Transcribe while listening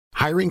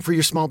Hiring for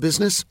your small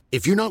business?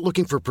 If you're not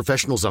looking for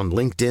professionals on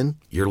LinkedIn,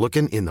 you're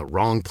looking in the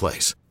wrong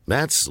place.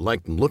 That's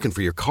like looking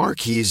for your car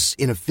keys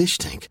in a fish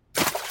tank.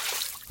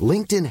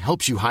 LinkedIn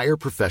helps you hire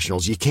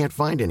professionals you can't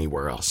find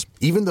anywhere else,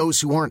 even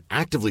those who aren't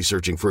actively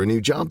searching for a new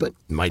job but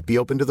might be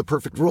open to the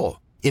perfect role.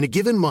 In a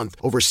given month,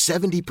 over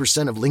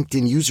 70% of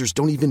LinkedIn users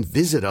don't even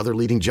visit other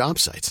leading job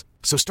sites.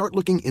 So start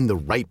looking in the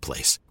right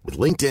place. With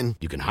LinkedIn,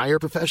 you can hire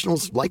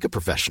professionals like a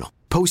professional.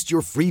 Post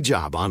your free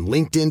job on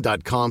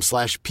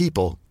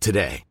linkedin.com/people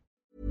today.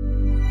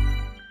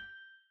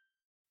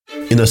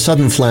 In a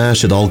sudden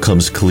flash, it all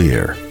comes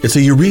clear. It's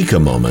a eureka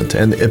moment,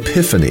 an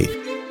epiphany.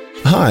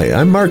 Hi,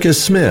 I'm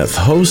Marcus Smith,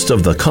 host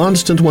of the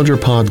Constant Wonder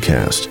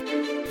podcast.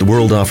 The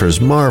world offers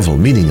marvel,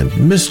 meaning,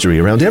 and mystery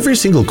around every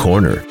single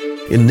corner.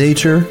 In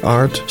nature,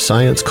 art,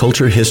 science,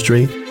 culture,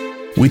 history,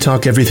 we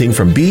talk everything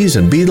from bees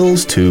and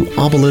beetles to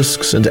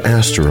obelisks and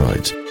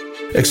asteroids.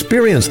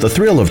 Experience the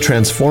thrill of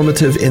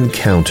transformative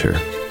encounter.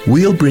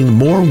 We'll bring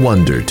more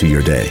wonder to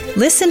your day.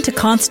 Listen to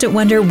Constant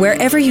Wonder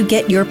wherever you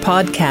get your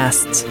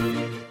podcasts.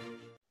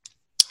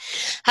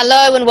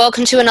 Hello and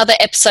welcome to another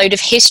episode of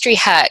History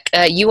Hack.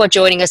 You are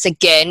joining us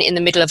again in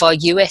the middle of our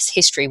US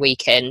History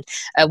Weekend.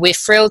 We're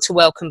thrilled to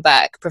welcome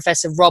back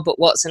Professor Robert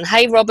Watson.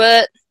 Hey,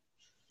 Robert.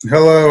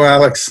 Hello,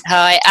 Alex.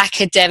 Hi,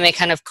 academic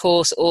and, of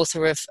course,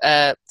 author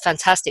of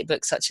fantastic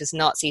books such as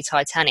Nazi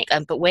Titanic.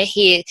 But we're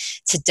here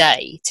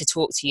today to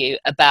talk to you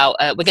about,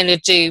 we're going to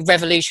do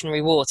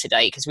Revolutionary War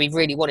today because we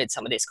really wanted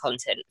some of this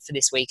content for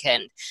this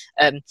weekend.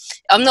 I'm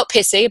not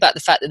pissy about the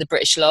fact that the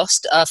British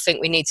lost. I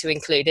think we need to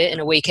include it in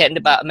a weekend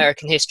about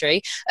American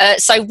history.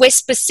 So we're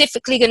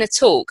specifically going to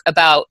talk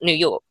about New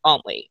York,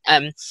 aren't we?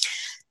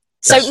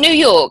 So yes. New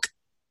York,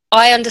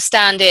 I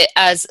understand it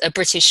as a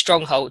British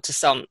stronghold to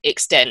some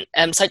extent.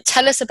 So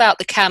tell us about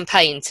the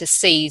campaign to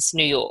seize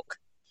New York.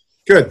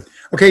 Good.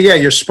 Okay, yeah,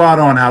 you're spot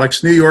on,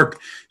 Alex. New York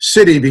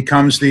City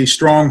becomes the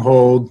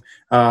stronghold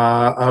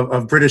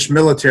of British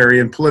military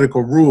and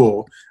political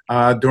rule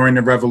during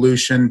the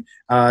Revolution.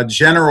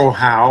 General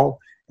Howe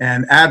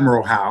and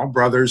Admiral Howe,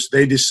 brothers,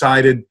 they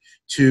decided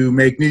to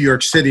make New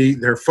York City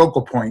their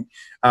focal point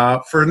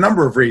for a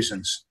number of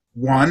reasons.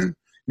 One,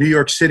 New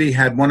York City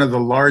had one of the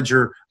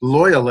larger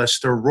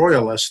loyalist or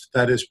royalist,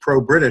 that is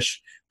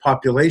pro-British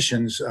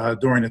populations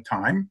during the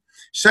time.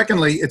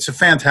 Secondly, it's a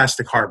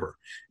fantastic harbor.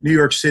 New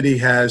York City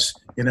has,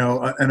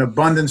 an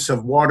abundance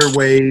of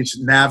waterways,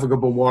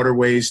 navigable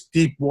waterways,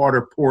 deep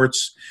water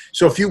ports.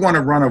 So if you want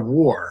to run a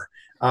war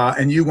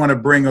and you want to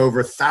bring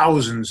over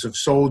thousands of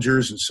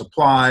soldiers and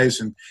supplies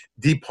and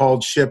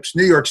deep-hauled ships,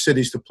 New York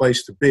City's the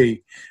place to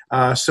be.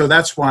 So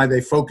that's why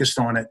they focused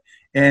on it.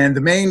 And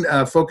the main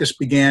focus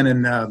began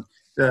in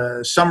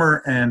the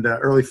summer and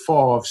early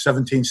fall of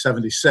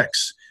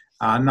 1776,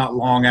 not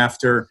long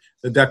after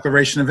the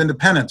Declaration of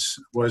Independence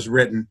was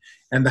written,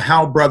 and the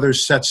Howe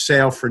brothers set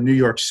sail for New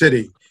York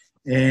City.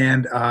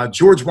 And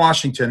George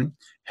Washington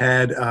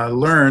had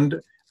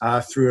learned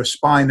through a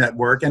spy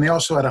network, and he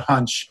also had a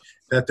hunch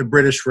that the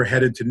British were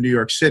headed to New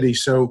York City.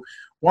 So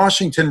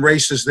Washington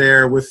races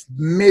there with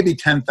maybe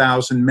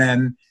 10,000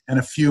 men and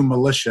a few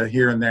militia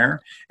here and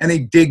there, and he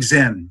digs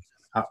in,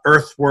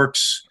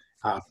 earthworks,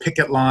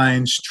 picket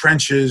lines,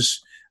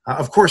 trenches.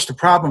 Of course, the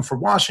problem for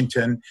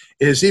Washington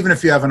is even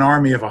if you have an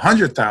army of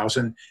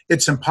 100,000,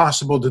 it's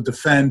impossible to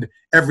defend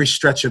every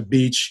stretch of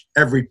beach,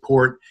 every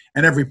port,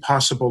 and every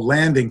possible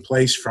landing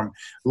place from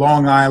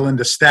Long Island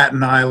to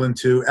Staten Island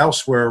to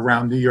elsewhere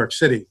around New York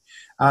City.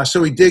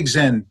 So he digs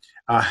in.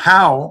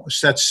 Howe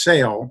sets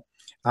sail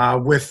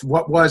with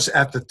what was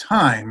at the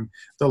time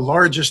the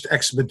largest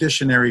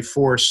expeditionary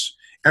force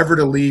ever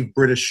to leave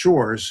British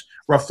shores,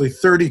 roughly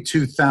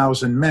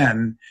 32,000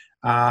 men,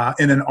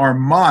 in an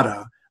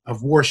armada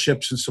of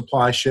warships and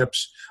supply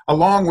ships,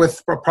 along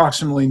with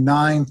approximately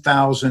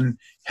 9,000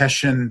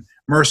 Hessian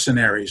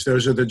mercenaries.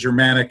 Those are the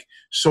Germanic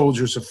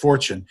soldiers of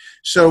fortune.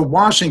 So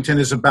Washington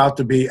is about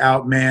to be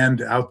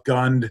outmanned,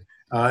 outgunned,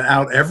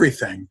 out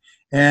everything.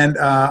 And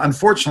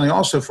unfortunately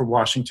also for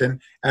Washington,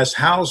 as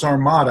Howe's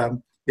armada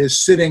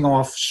is sitting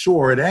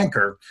offshore at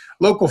anchor,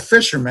 local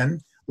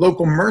fishermen,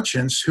 local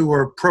merchants who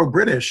are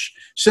pro-British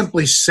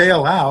simply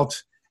sail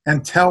out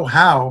and tell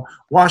Howe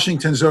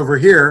Washington's over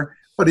here,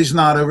 but he's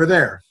not over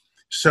there.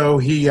 So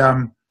he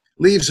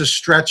leaves a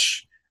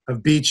stretch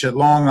of beach at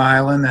Long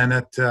Island and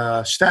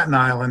at Staten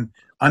Island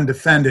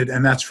undefended,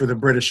 and that's for the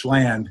British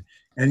land.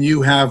 And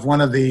you have one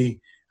of the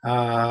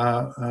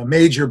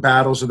major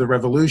battles of the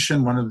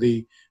Revolution, one of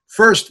the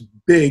first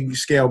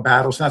big-scale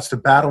battles. That's the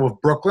Battle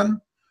of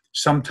Brooklyn,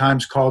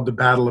 sometimes called the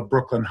Battle of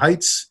Brooklyn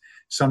Heights,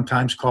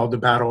 sometimes called the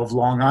Battle of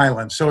Long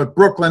Island. So at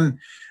Brooklyn,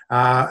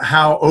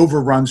 Howe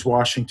overruns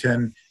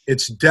Washington.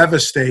 It's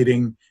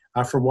devastating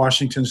for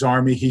Washington's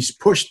army. He's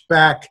pushed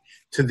back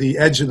to the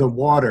edge of the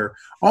water,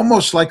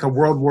 almost like a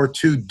World War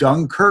II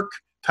Dunkirk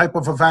type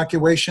of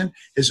evacuation.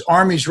 His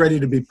army's ready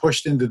to be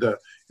pushed into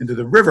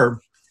the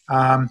river,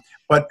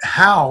 but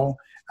Howe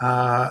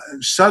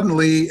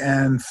suddenly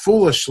and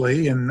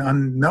foolishly and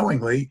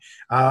unknowingly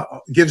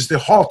gives the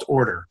halt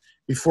order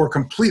before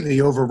completely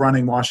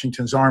overrunning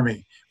Washington's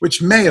army,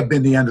 which may have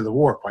been the end of the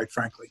war, quite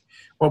frankly.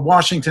 what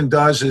Washington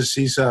does is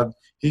he's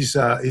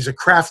a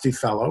crafty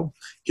fellow.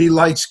 He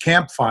lights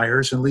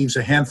campfires and leaves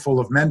a handful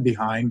of men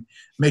behind,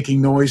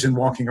 making noise and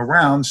walking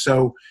around.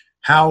 So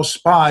Howe's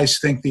spies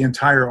think the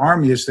entire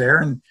army is there,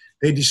 and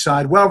they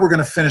decide, well, we're going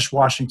to finish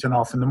Washington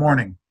off in the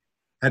morning.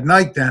 At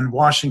night, then,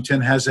 Washington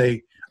has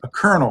a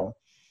colonel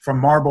from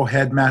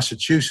Marblehead,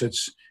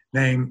 Massachusetts,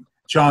 named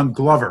John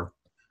Glover,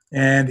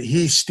 and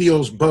he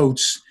steals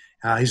boats.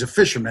 He's a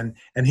fisherman,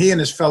 and he and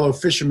his fellow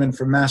fishermen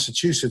from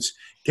Massachusetts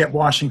get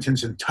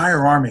Washington's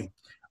entire army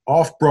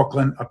off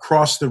Brooklyn,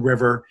 across the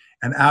river,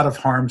 and out of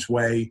harm's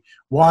way.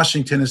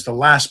 Washington is the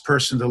last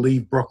person to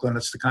leave Brooklyn.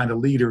 That's the kind of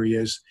leader he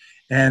is.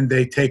 And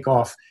they take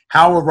off.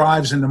 Howe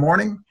arrives in the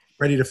morning,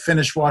 ready to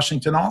finish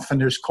Washington off,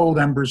 and there's cold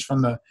embers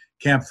from the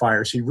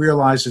campfires. He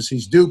realizes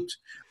he's duped,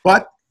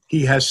 but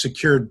he has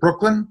secured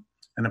Brooklyn,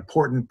 an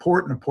important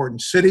port, an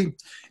important city,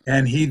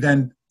 and he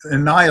then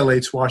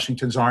annihilates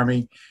Washington's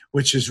army,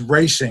 which is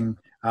racing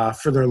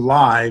for their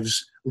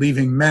lives,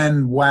 leaving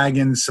men,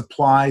 wagons,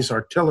 supplies,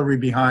 artillery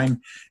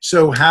behind.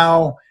 So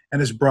Howe and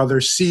his brother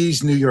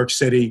seized New York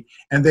City,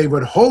 and they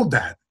would hold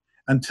that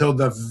until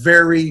the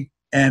very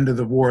end of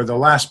the war, the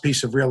last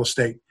piece of real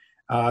estate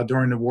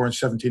during the war in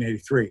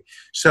 1783.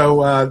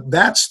 So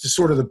that's the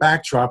sort of the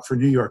backdrop for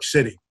New York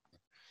City.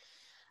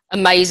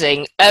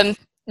 Amazing.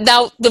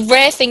 Now, the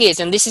rare thing is,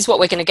 and this is what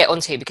we're going to get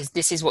onto because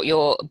this is what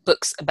your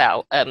book's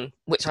about,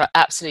 which I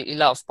absolutely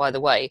love, by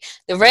the way.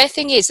 The rare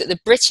thing is that the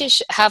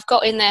British have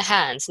got in their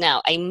hands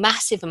now a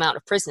massive amount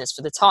of prisoners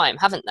for the time,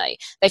 haven't they?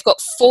 They've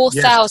got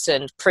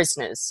 4,000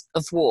 prisoners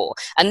of war.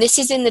 And this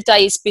is in the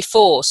days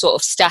before sort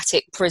of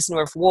static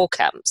prisoner of war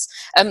camps.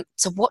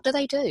 So what do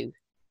they do?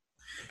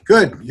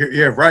 Good.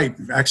 Yeah, right.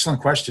 Excellent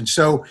question.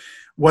 So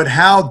what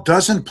Howe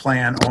doesn't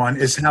plan on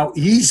is how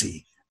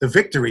easy the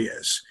victory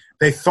is.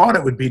 They thought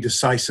it would be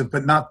decisive,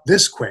 but not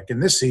this quick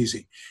and this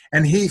easy.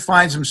 And he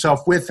finds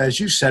himself with, as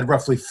you said,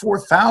 roughly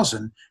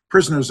 4,000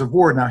 prisoners of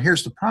war. Now,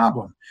 here's the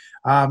problem.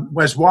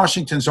 As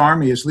Washington's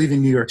army is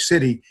leaving New York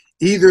City,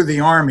 either the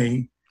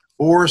army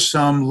or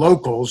some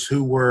locals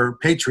who were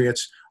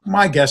patriots,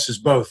 my guess is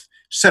both,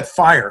 set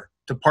fire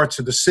to parts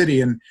of the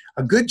city. And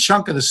a good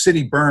chunk of the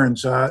city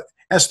burns.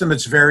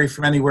 Estimates vary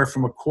from anywhere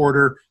from a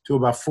quarter to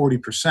about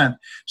 40%.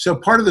 So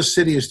part of the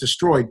city is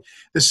destroyed.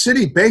 The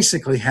city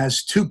basically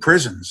has 2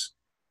 prisons,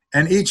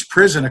 and each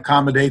prison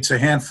accommodates a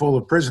handful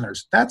of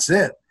prisoners. That's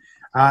it.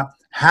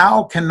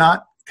 Howe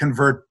cannot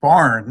convert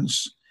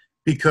barns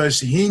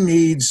because he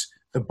needs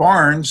the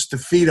barns to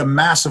feed a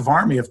massive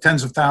army of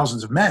tens of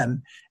thousands of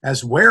men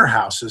as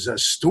warehouses,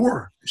 as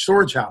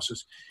storage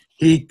houses.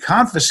 He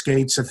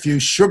confiscates a few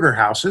sugar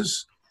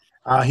houses.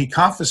 He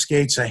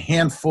confiscates a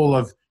handful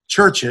of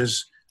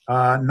churches,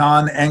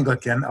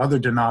 non-Anglican, other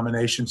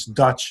denominations,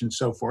 Dutch and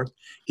so forth.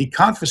 He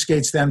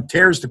confiscates them,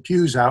 tears the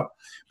pews out.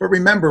 But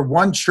remember,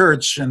 one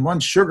church and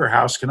one sugar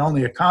house can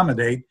only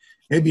accommodate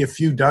maybe a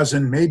few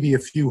dozen, maybe a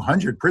few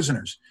hundred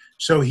prisoners.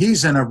 So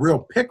he's in a real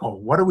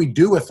pickle. What do we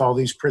do with all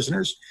these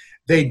prisoners?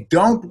 They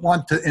don't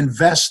want to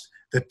invest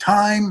the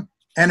time,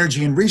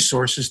 energy, and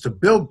resources to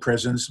build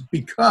prisons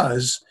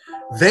because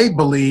they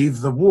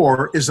believe the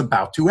war is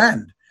about to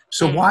end.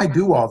 So why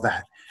do all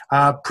that?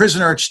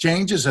 Prisoner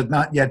exchanges have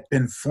not yet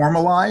been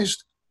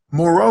formalized.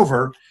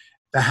 Moreover,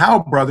 the Howe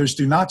brothers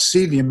do not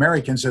see the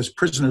Americans as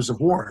prisoners of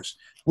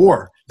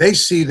war. They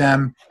see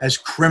them as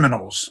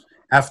criminals.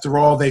 After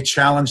all, they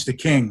challenged the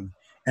king,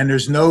 and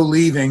there's no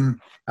leaving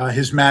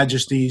His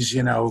Majesty's,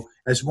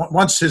 as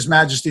once His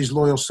Majesty's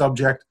loyal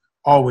subject,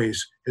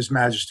 always His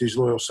Majesty's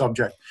loyal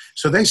subject.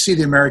 So they see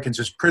the Americans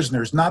as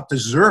prisoners, not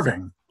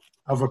deserving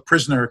of a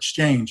prisoner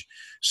exchange.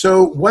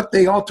 So what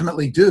they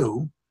ultimately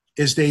do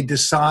is they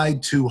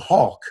decide to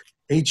hulk,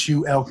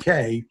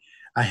 H-U-L-K,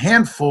 a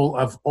handful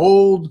of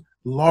old,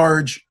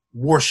 large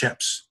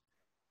warships.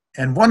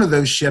 And one of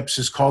those ships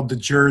is called the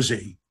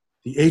Jersey,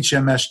 the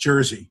HMS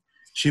Jersey.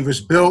 She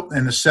was built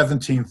in the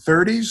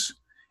 1730s,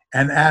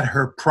 and at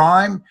her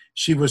prime,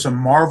 she was a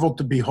marvel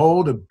to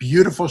behold, a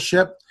beautiful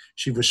ship.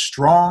 She was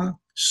strong,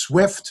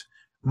 swift,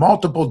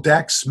 multiple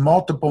decks,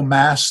 multiple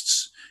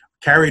masts,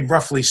 carried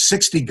roughly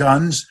 60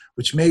 guns,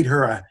 which made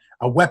her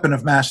a weapon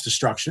of mass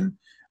destruction.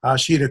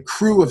 She had a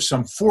crew of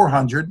some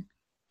 400.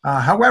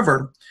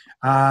 However,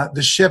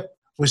 the ship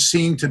was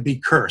seen to be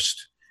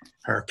cursed.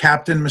 Her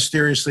captain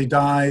mysteriously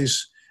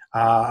dies.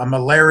 A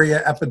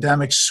malaria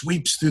epidemic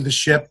sweeps through the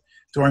ship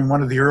during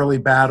one of the early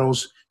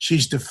battles.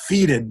 She's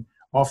defeated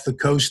off the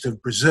coast of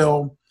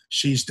Brazil.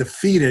 She's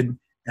defeated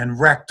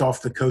and wrecked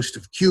off the coast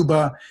of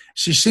Cuba.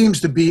 She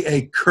seems to be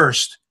a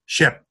cursed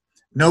ship.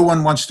 No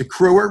one wants to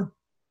crew her.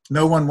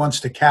 No one wants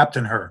to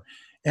captain her.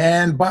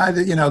 And by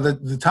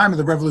the time of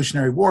the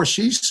Revolutionary War,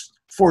 she's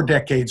 4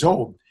 decades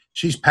old.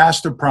 She's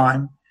past her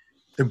prime.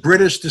 The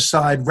British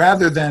decide,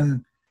 rather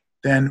than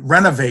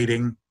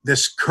renovating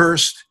this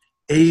cursed,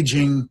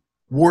 aging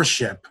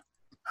warship,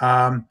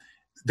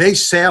 they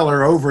sail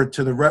her over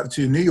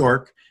to New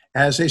York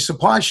as a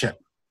supply ship.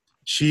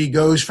 She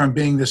goes from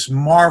being this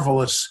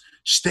marvelous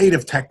state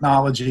of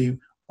technology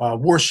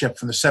warship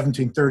from the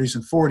 1730s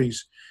and 40s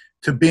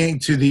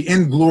to the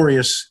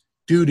inglorious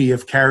duty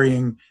of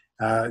carrying,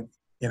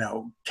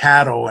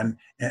 cattle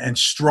and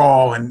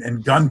straw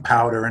and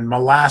gunpowder and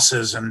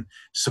molasses and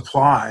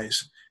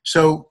supplies.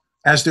 So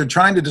as they're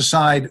trying to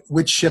decide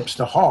which ships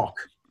to hawk,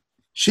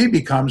 she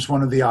becomes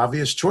one of the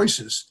obvious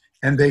choices,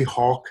 and they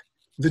hawk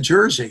the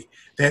Jersey.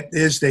 That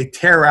is, they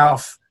tear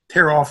off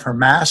her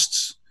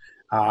masts,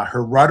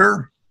 her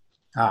rudder,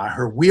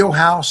 her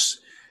wheelhouse.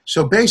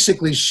 So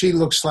basically, she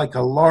looks like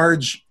a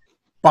large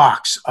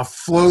box, a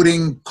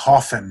floating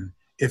coffin,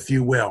 if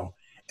you will.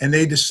 And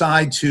they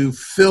decide to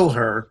fill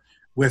her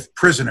with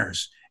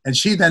prisoners. And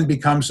she then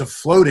becomes a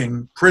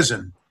floating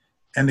prison.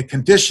 And the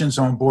conditions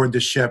on board the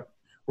ship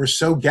were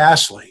so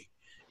ghastly.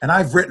 And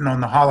I've written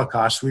on the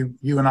Holocaust.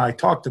 You and I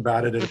talked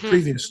about it at a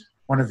previous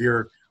one of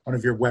your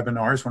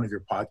webinars, one of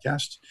your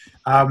podcasts.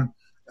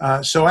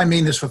 So I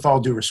mean this with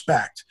all due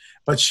respect.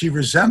 But she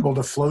resembled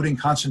a floating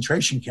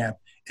concentration camp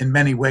in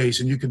many ways,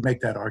 and you could make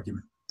that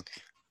argument.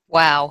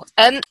 Wow.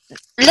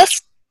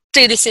 Let's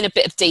do this in a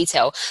bit of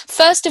detail.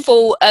 First of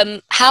all,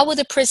 how were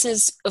the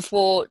prisoners of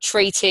war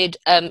treated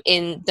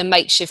in the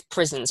makeshift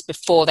prisons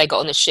before they got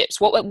on the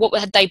ships? What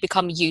had they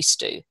become used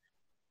to?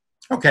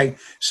 Okay,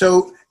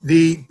 so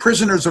the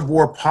prisoners of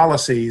war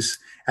policies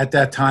at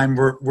that time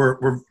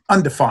were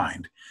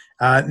undefined.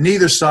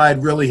 Neither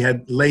side really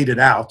had laid it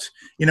out.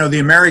 The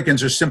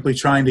Americans are simply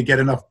trying to get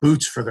enough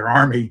boots for their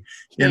army.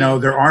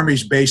 Their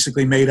army's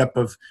basically made up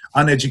of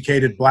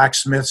uneducated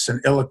blacksmiths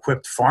and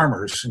ill-equipped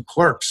farmers and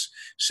clerks.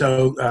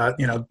 So,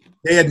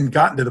 they hadn't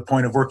gotten to the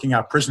point of working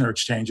out prisoner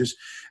exchanges.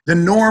 The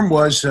norm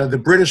was the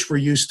British were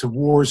used to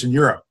wars in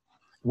Europe,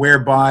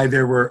 whereby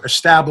there were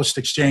established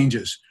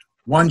exchanges.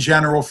 One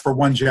general for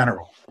one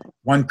general,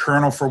 one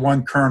colonel for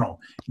one colonel,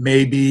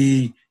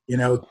 maybe,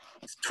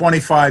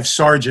 25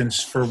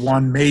 sergeants for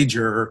one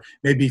major, or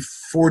maybe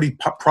 40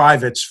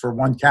 privates for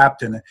one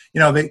captain.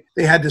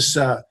 They had this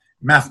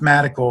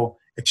mathematical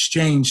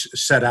exchange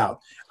set out.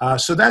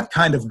 So that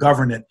kind of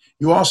governed it.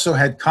 You also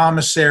had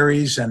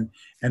commissaries and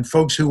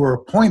folks who were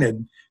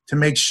appointed to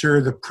make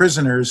sure the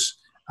prisoners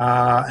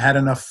had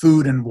enough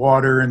food and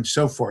water and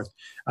so forth.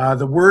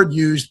 The word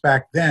used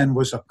back then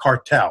was a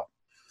cartel.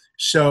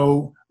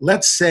 So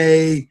let's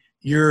say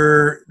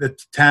you're the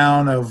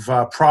town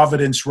of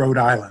Providence, Rhode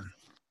Island.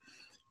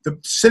 The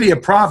city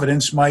of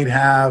Providence might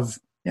have,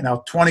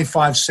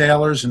 25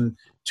 sailors and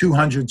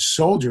 200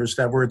 soldiers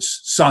that were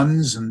its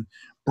sons and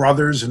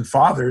brothers and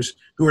fathers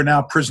who are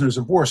now prisoners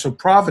of war. So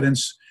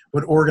Providence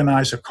would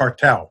organize a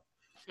cartel.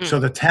 So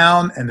the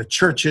town and the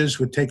churches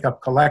would take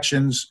up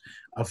collections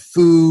of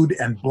food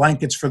and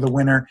blankets for the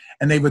winter,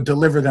 and they would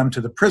deliver them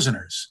to the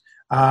prisoners.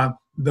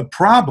 The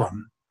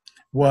problem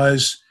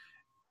was,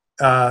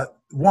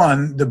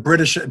 one, the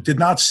British did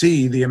not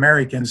see the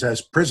Americans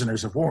as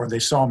prisoners of war. They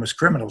saw them as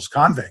criminals,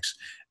 convicts.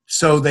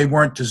 So they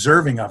weren't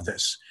deserving of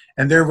this.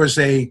 And there was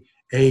a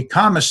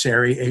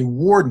commissary, a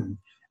warden,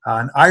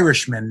 an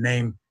Irishman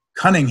named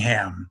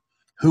Cunningham,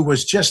 who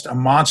was just a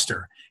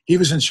monster. He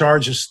was in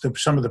charge of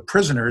some of the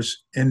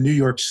prisoners in New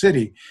York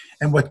City.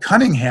 And what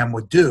Cunningham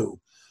would do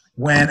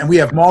and we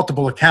have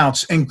multiple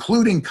accounts,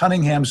 including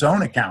Cunningham's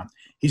own account.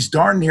 He's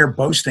darn near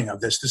boasting of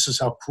this. This is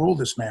how cruel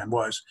this man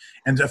was.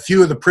 And a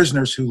few of the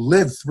prisoners who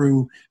lived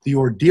through the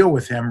ordeal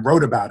with him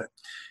wrote about it.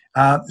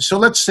 So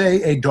let's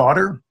say a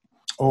daughter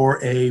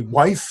or a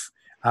wife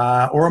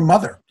or a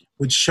mother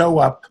would show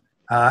up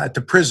at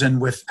the prison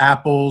with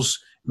apples,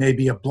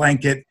 maybe a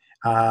blanket,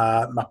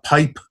 a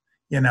pipe,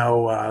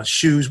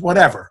 shoes,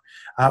 whatever.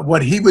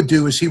 What he would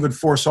do is he would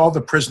force all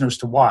the prisoners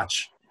to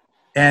watch.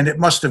 And it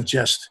must have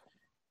just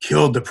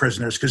killed the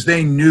prisoners because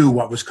they knew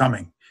what was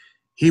coming.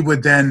 He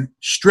would then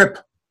strip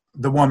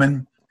the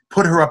woman,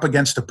 put her up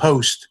against a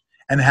post,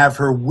 and have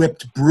her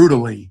whipped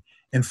brutally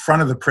in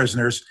front of the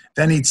prisoners.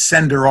 Then he'd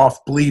send her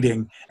off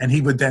bleeding, and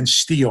he would then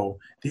steal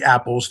the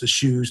apples, the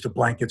shoes, the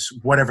blankets,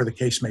 whatever the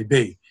case may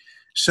be.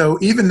 So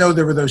even though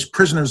there were those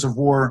prisoners of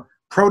war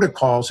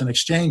protocols and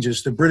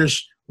exchanges, the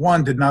British,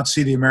 one, did not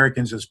see the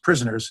Americans as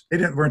prisoners. They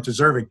weren't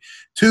deserving.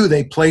 Two,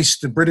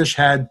 the British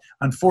had,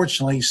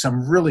 unfortunately,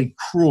 some really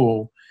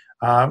cruel,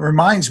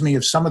 reminds me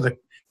of some of the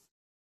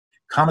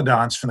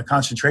commandants from the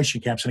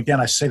concentration camps, and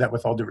again, I say that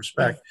with all due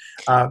respect,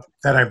 that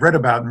I've read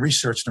about and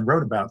researched and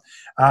wrote about.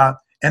 And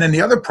then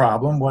the other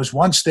problem was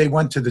once they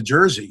went to the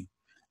Jersey,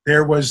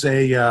 there was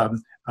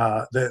the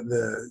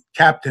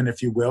captain,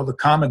 if you will, the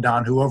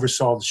commandant who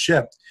oversaw the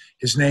ship.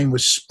 His name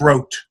was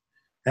Sproat,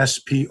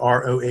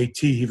 Sproat.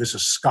 He was a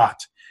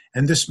Scot,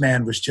 and this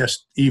man was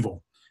just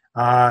evil.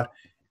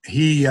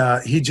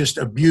 He just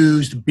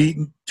abused,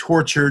 beaten,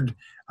 tortured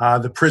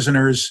the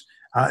prisoners.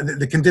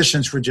 The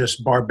conditions were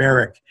just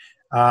barbaric.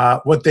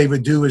 What they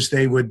would do is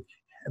they would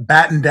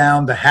batten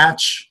down the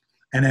hatch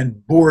and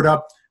then board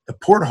up the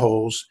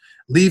portholes,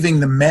 leaving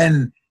the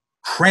men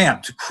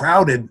cramped,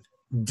 crowded,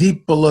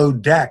 deep below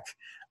deck,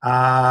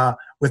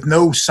 with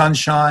no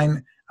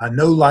sunshine,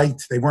 no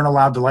light. They weren't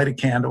allowed to light a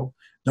candle,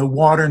 no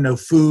water, no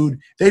food.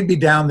 They'd be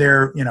down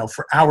there,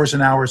 for hours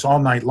and hours all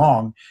night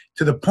long,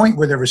 to the point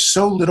where there was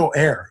so little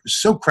air, it was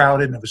so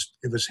crowded, and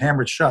it was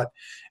hammered shut,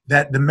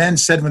 that the men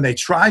said when they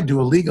tried to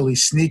illegally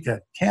sneak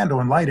a candle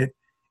and light it,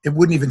 it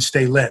wouldn't even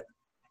stay lit.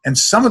 And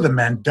some of the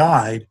men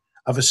died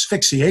of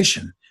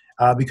asphyxiation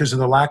because of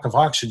the lack of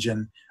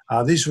oxygen.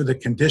 These were the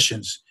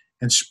conditions.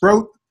 And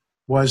Sproat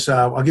was,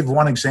 I'll give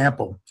one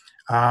example.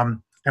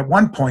 At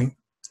one point,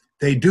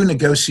 they do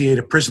negotiate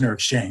a prisoner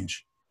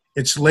exchange.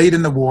 It's late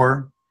in the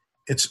war.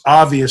 It's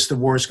obvious the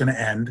war is going to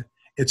end.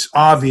 It's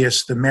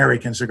obvious the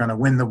Americans are going to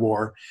win the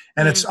war.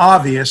 And it's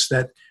obvious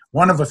that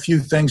one of a few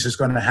things is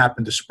going to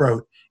happen to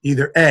Sproat.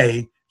 Either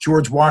A,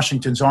 George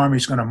Washington's army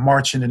is going to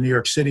march into New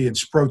York City and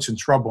Sproat's in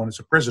trouble and is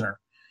a prisoner.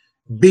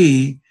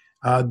 B,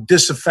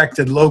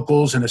 disaffected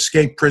locals and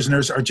escaped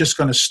prisoners are just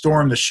going to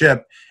storm the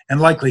ship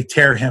and likely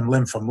tear him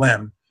limb from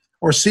limb.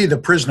 Or C, the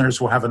prisoners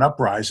will have an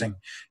uprising.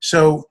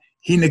 So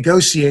he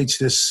negotiates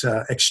this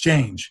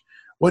exchange.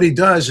 What he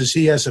does is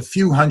he has a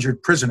few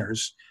hundred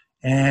prisoners,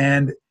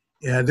 and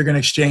they're going to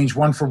exchange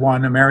one for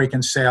one,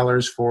 American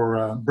sailors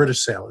for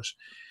British sailors.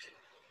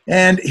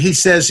 And he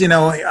says, you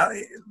know,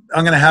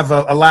 I'm going to have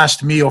a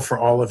last meal for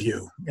all of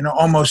you, you know,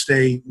 almost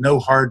a no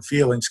hard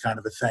feelings kind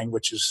of a thing,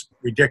 which is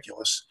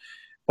ridiculous.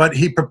 But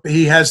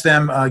he has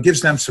them,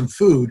 gives them some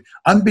food.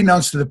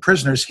 Unbeknownst to the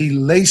prisoners, he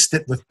laced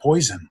it with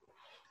poison.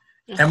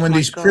 And when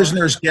these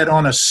prisoners get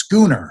on a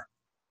schooner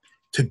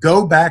to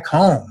go back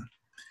home,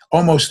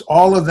 almost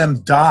all of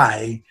them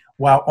die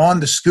while on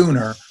the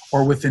schooner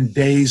or within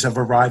days of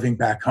arriving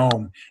back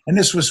home. And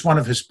this was one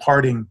of his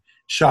parting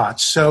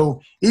shots.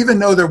 So even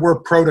though there were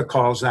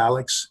protocols,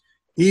 Alex,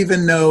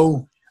 even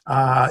though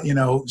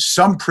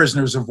some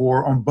prisoners of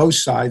war on both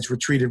sides were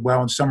treated well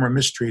and some were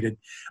mistreated,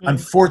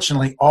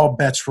 unfortunately, all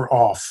bets were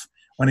off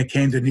when it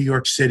came to New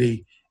York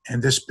City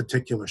and this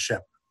particular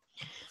ship.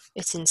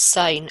 It's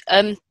insane.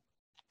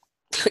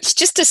 It's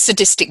just a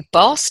sadistic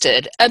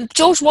bastard.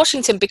 George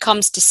Washington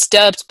becomes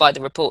disturbed by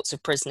the reports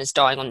of prisoners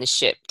dying on this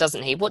ship,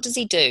 doesn't he? What does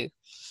he do?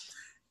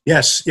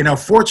 Yes,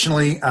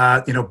 fortunately,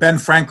 Ben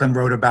Franklin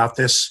wrote about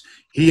this.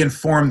 He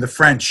informed the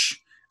French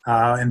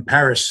in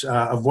Paris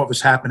of what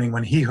was happening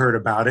when he heard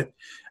about it.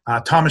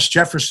 Thomas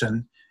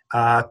Jefferson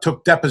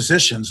took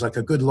depositions like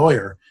a good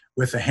lawyer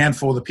with a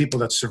handful of the people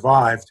that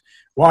survived.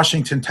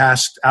 Washington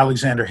tasked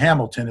Alexander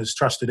Hamilton, his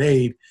trusted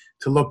aide,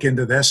 to look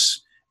into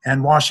this,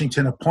 and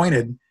Washington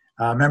appointed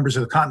members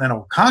of the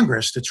Continental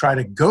Congress to try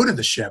to go to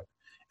the ship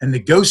and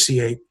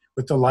negotiate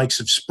with the likes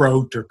of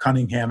Sproat or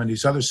Cunningham and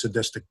these other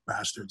sadistic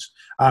bastards.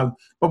 But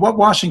what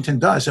Washington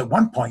does, at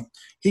one point,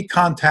 he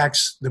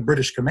contacts the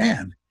British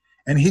command,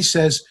 and he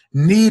says,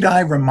 need I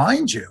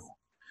remind you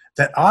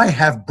that I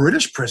have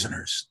British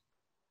prisoners,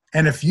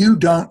 and if you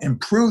don't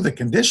improve the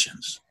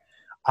conditions,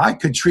 I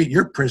could treat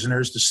your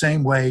prisoners the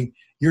same way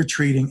you're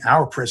treating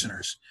our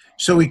prisoners.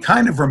 So he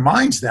kind of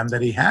reminds them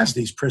that he has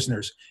these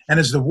prisoners. And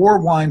as the war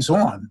winds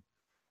on,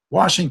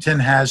 Washington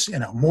has,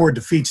 more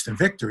defeats than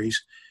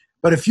victories.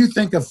 But if you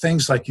think of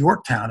things like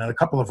Yorktown and a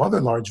couple of other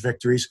large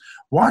victories,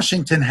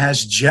 Washington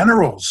has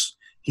generals.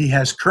 He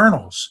has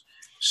colonels.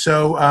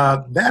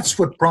 So that's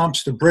what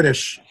prompts the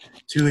British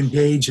to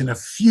engage in a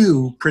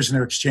few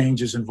prisoner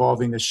exchanges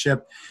involving the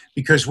ship,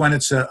 because when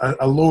it's a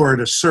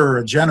lord, a sir,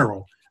 a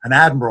general, an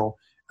admiral,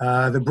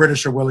 the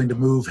British are willing to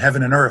move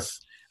heaven and earth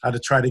to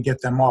try to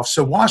get them off.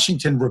 So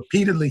Washington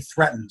repeatedly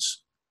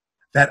threatens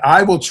that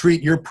I will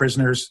treat your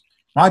prisoners,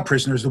 my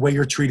prisoners, the way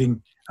you're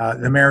treating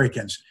the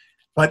Americans.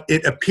 But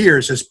it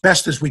appears, as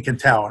best as we can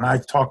tell, and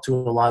I've talked to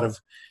a lot of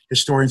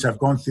historians, I've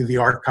gone through the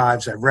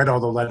archives, I've read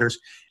all the letters,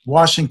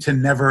 Washington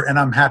never, and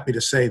I'm happy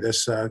to say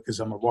this because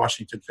I'm a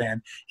Washington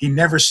fan, he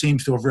never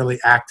seems to have really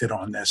acted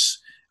on this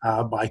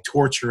by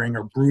torturing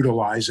or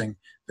brutalizing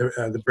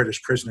the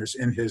British prisoners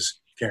in his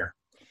care.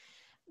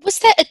 Was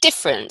there a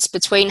difference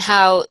between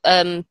how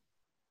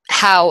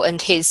Howe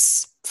and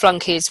his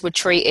flunkies were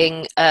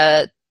treating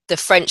the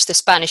French, the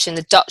Spanish, and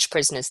the Dutch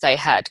prisoners they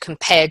had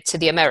compared to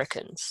the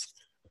Americans?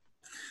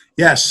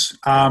 Yes.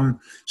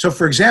 So,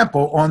 for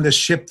example, on this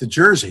ship, the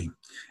Jersey,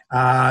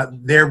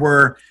 there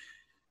were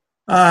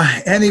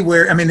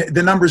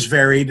the numbers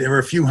varied. There were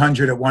a few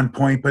hundred at one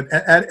point, but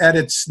at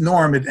its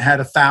norm, it had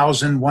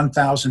 1,000,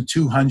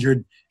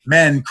 1,200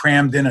 men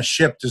crammed in a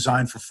ship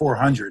designed for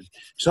 400.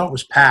 So it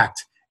was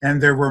packed,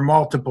 and there were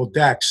multiple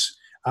decks.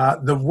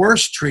 The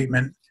worst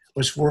treatment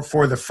was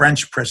for the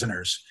French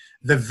prisoners.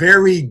 The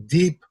very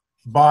deep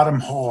bottom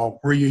hall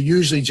where you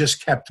usually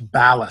just kept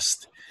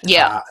ballast.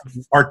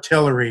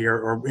 Artillery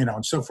or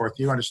and so forth.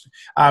 You understand?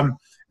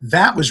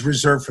 That was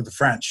reserved for the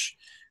French.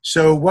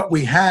 So what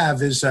we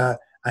have is a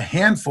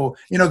handful.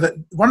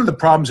 One of the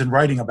problems in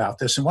writing about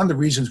this, and one of the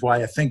reasons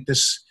why I think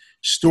this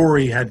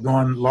story had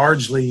gone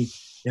largely,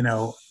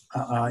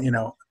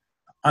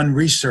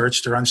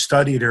 unresearched or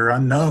unstudied or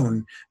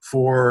unknown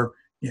for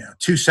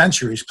 2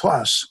 centuries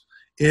plus,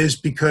 is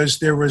because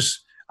there was,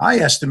 I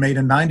estimate,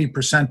 a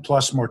 90%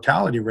 plus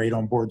mortality rate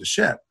on board the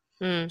ship.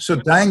 So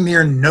dang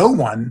near no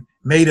one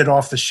made it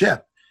off the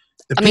ship.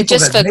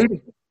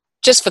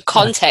 Just for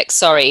context,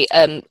 sorry,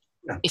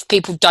 if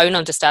people don't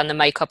understand the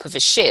makeup of a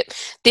ship,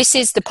 this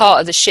is the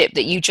part of the ship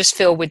that you just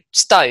fill with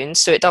stones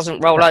so it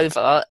doesn't roll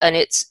over, and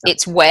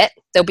it's wet.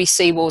 There'll be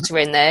seawater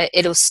in there.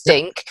 It'll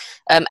stink,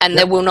 and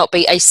there will not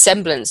be a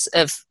semblance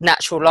of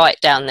natural light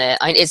down there.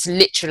 I mean,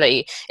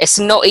 it's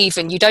not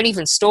even, you don't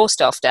even store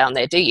stuff down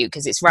there, do you?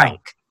 Because it's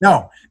rank.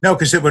 No,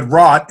 because it would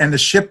rot, and the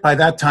ship by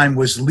that time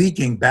was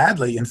leaking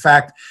badly. In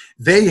fact,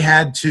 they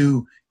had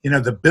to,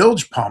 the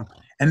bilge pump,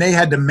 and they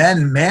had the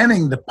men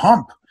manning the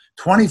pump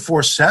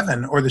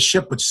 24/7, or the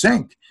ship would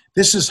sink.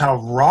 This is how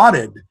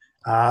rotted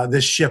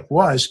this ship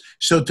was.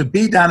 So to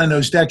be down in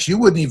those decks, you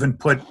wouldn't even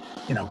put,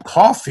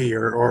 coffee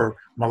or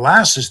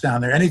molasses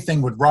down there.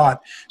 Anything would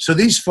rot. So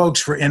these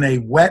folks were in a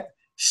wet,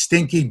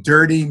 stinky,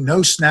 dirty,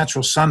 no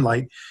natural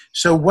sunlight.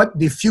 So what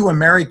the few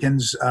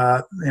Americans,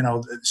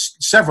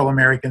 several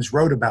Americans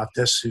wrote about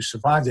this who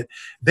survived it.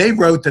 They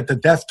wrote that the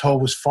death toll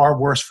was far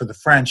worse for the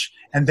French,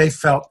 and they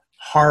felt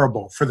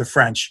horrible for the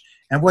French.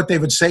 And what they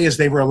would say is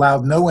they were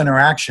allowed no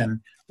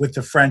interaction with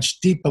the French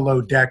deep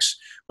below decks,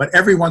 but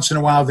every once in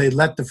a while they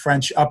let the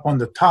French up on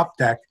the top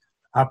deck,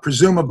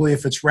 presumably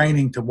if it's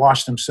raining, to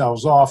wash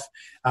themselves off.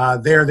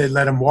 There they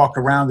let them walk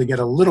around to get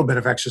a little bit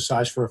of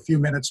exercise for a few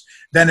minutes.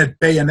 Then at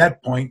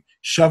bayonet point,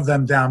 shove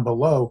them down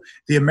below.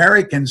 The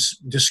Americans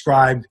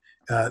described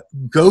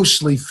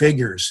ghostly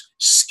figures,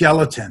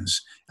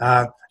 skeletons,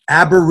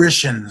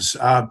 apparitions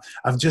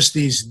of just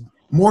these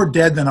more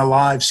dead than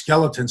alive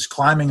skeletons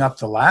climbing up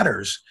the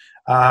ladders.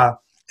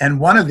 And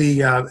one of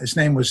his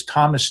name was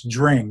Thomas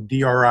Dring,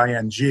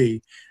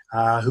 D-R-I-N-G,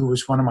 who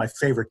was one of my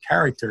favorite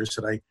characters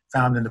that I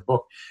found in the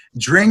book.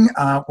 Dring,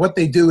 what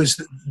they do is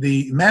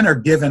the men are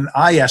given,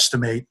 I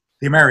estimate,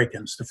 the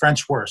Americans, the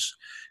French worse.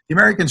 The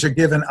Americans are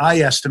given, I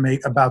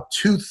estimate, about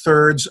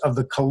 2/3 of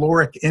the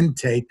caloric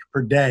intake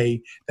per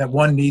day that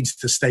one needs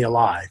to stay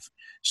alive.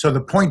 So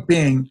the point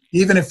being,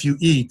 even if you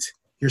eat,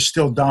 you're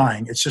still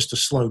dying. It's just a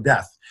slow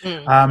death.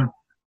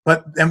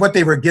 And what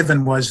they were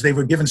given was, they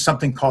were given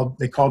something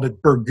they called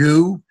it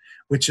burgoo,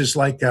 which is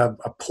like a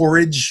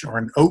porridge or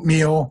an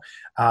oatmeal,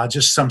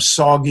 just some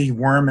soggy,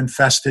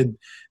 worm-infested.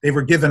 They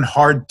were given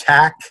hard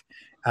tack,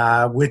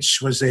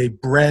 which was a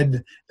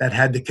bread that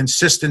had the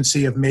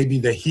consistency of maybe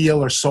the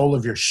heel or sole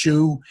of your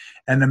shoe.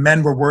 And the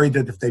men were worried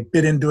that if they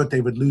bit into it,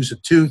 they would lose a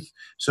tooth.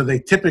 So they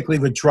typically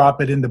would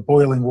drop it into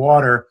boiling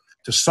water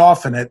to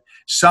soften it.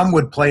 Some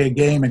would play a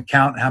game and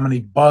count how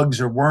many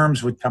bugs or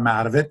worms would come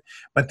out of it,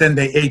 but then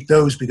they ate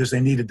those because they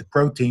needed the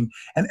protein.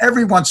 And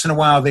every once in a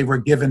while, they were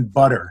given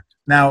butter.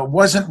 Now, it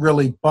wasn't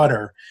really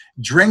butter.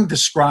 Dring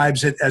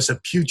describes it as a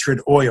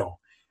putrid oil.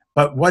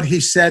 But what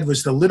he said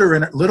was the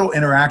little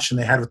interaction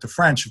they had with the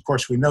French. Of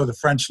course, we know the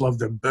French love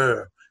their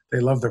beurre. They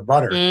love their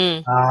butter.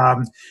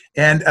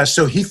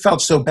 So he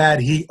felt so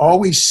bad, he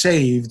always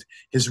saved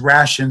his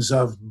rations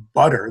of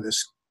butter,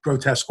 this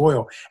grotesque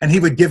oil, and he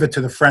would give it to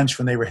the French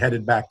when they were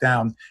headed back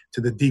down to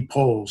the deep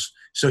holes.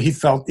 So he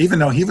felt, even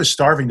though he was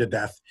starving to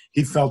death,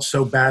 he felt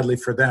so badly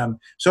for them.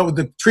 So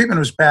the treatment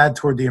was bad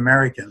toward the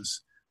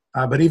Americans,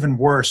 but even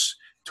worse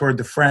toward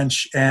the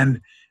French.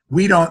 And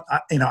we don't,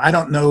 I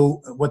don't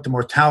know what the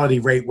mortality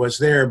rate was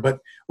there, but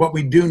what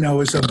we do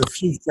know is of the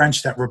few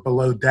French that were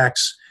below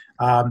decks,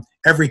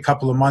 every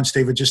couple of months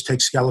they would just take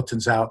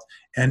skeletons out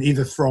and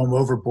either throw them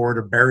overboard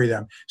or bury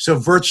them. So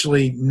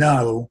virtually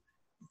no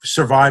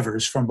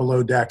survivors from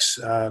below decks.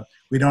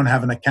 We don't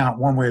have an account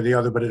one way or the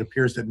other, but it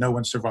appears that no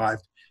one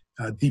survived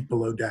deep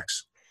below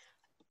decks.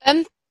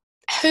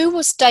 Who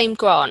was Dame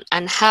Grant,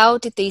 and how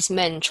did these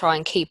men try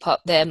and keep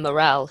up their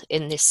morale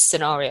in this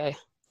scenario?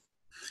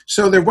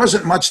 So there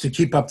wasn't much to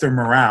keep up their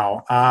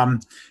morale.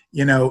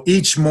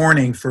 Each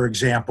morning, for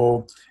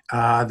example,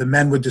 the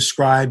men would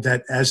describe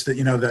that as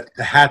the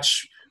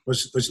hatch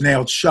was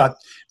nailed shut,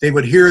 they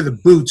would hear the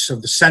boots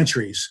of the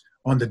sentries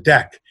on the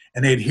deck,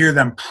 and they'd hear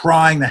them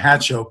prying the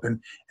hatch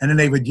open, and then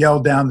they would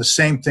yell down the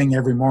same thing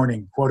every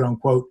morning, quote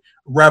unquote,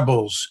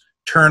 "Rebels,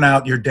 turn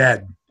out your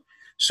dead."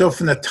 So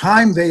from the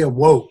time they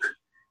awoke,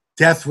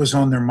 death was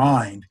on their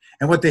mind.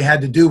 And what they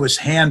had to do was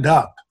hand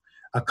up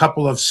a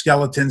couple of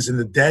skeletons in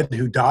the dead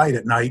who died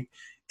at night.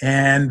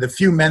 And the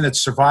few men that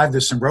survived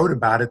this and wrote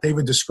about it, they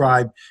would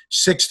describe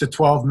 6 to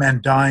 12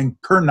 men dying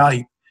per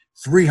night,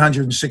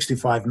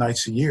 365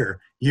 nights a year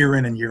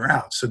in and year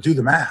out. So do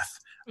the math.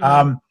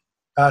 Mm-hmm.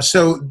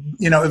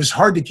 It was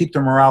hard to keep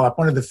the morale up.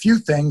 One of the few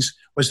things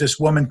was this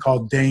woman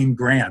called Dame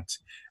Grant,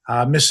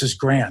 Mrs.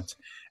 Grant.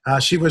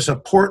 She was a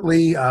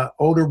portly,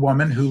 older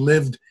woman who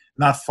lived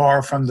not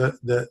far from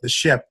the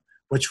ship,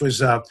 which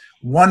was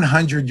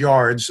 100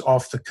 yards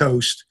off the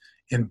coast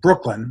in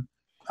Brooklyn,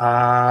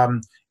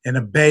 in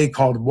a bay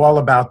called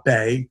Wallabout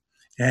Bay.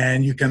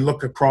 And you can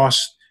look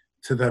across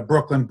to the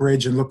Brooklyn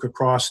Bridge and look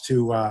across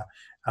to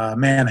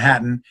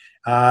Manhattan.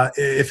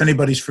 If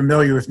anybody's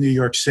familiar with New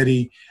York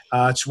City,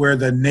 it's where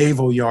the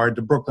Naval Yard,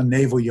 the Brooklyn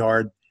Naval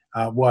Yard,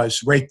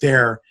 was right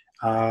there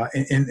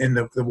in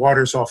the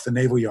waters off the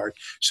Naval Yard.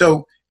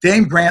 So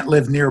Dame Grant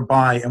lived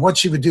nearby, and what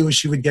she would do is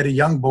she would get a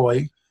young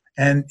boy,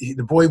 and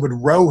the boy would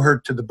row her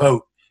to the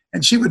boat,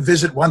 and she would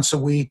visit once a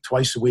week,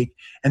 twice a week,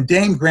 and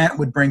Dame Grant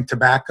would bring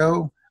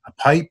tobacco, a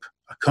pipe,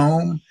 a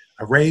comb,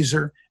 a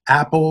razor,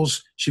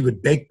 apples. She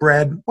would bake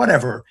bread,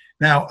 whatever.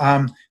 Now,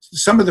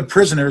 some of the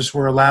prisoners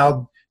were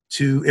allowed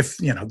to, if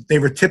they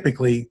were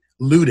typically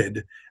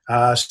looted.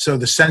 So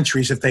the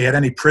sentries, if they had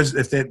any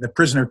the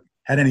prisoner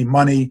had any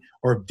money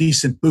or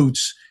decent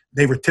boots,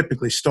 they were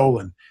typically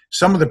stolen.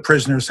 Some of the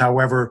prisoners,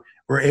 however,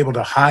 were able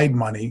to hide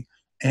money,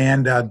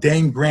 and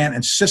Dame Grant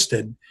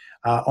insisted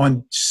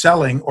on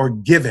selling or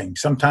giving.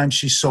 Sometimes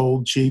she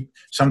sold cheap,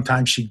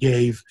 sometimes she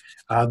gave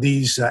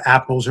these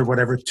apples or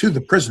whatever to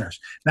the prisoners.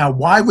 Now,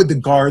 why would the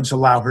guards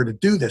allow her to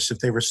do this if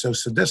they were so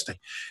sadistic?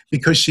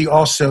 Because she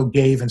also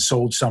gave and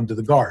sold some to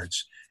the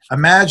guards.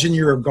 Imagine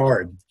you're a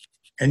guard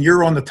and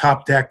you're on the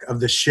top deck of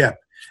the ship.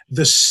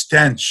 The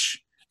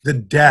stench, the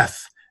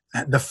death,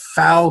 the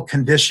foul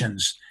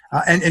conditions,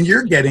 and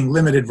you're getting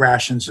limited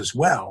rations as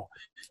well.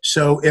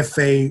 So if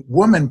a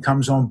woman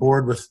comes on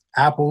board with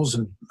apples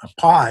and a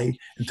pie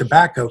and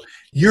tobacco,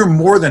 you're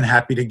more than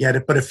happy to get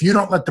it. But if you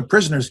don't let the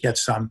prisoners get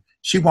some,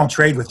 she won't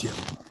trade with you.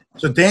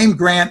 So Dame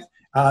Grant,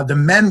 the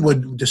men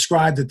would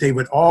describe that they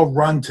would all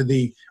run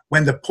to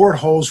when the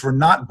portholes were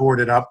not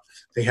boarded up,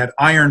 they had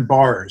iron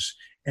bars.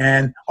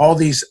 And all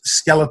these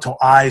skeletal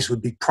eyes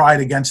would be pried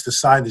against the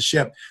side of the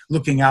ship,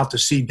 looking out to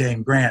see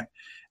Dame Grant.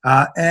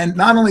 And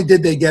not only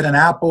did they get an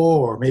apple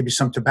or maybe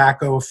some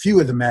tobacco, a few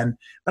of the men,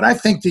 but I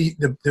think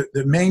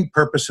the main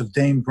purpose of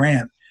Dame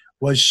Grant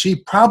was she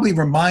probably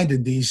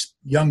reminded these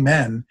young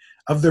men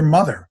of their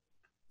mother,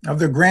 of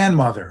their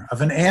grandmother,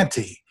 of an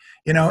auntie,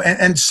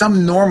 and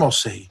some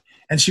normalcy.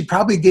 And she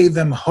probably gave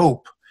them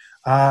hope.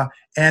 And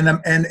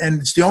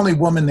it's the only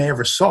woman they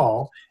ever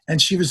saw.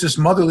 And she was this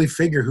motherly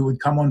figure who would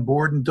come on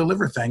board and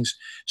deliver things.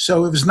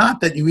 So it was not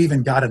that you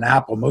even got an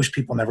apple. Most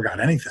people never got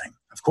anything,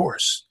 of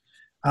course.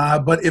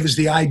 But it was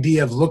the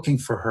idea of looking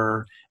for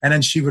her, and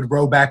then she would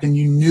row back, and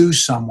you knew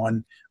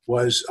someone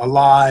was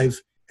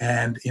alive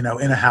and in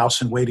a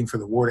house and waiting for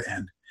the war to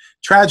end.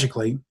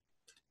 Tragically,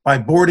 by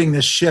boarding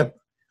this ship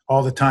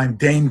all the time,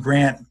 Dame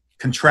Grant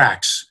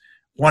contracts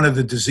one of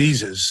the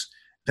diseases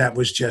that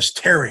was just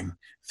tearing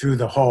through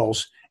the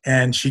hulls,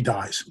 and she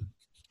dies.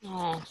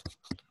 Oh.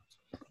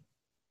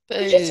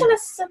 Could you tell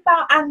us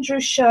about Andrew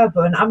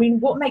Sherburne? I mean,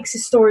 what makes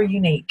his story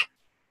unique?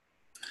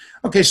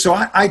 Okay, so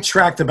I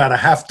tracked about a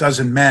half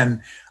dozen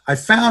men. I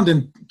found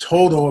in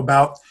total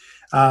about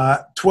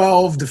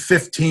 12 to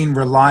 15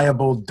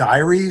 reliable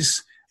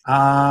diaries,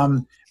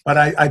 but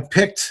I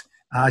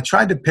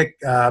tried to pick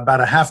about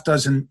a half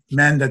dozen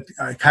men that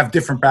have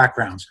different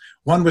backgrounds.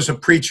 One was a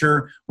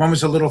preacher, one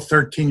was a little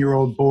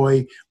 13-year-old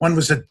boy, one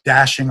was a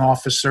dashing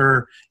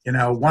officer,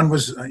 one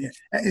was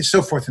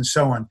so forth and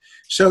so on.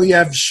 So you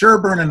have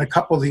Sherburne and a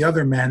couple of the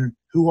other men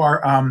who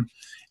are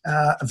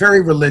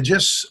very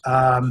religious.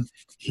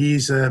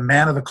 He's a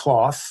man of the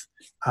cloth.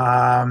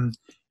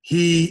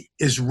 He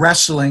is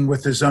wrestling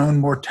with his own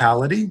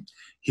mortality.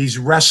 He's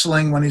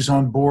wrestling when he's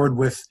on board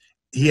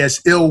he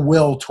has ill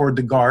will toward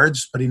the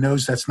guards, but he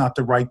knows that's not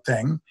the right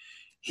thing.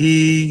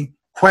 He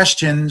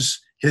questions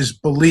his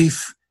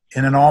belief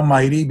in an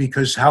almighty,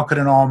 because how could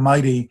an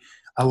almighty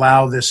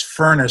allow this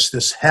furnace,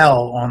 this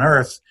hell on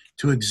earth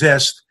to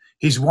exist?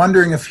 He's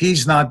wondering if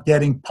he's not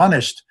getting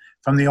punished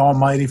from the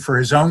almighty for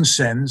his own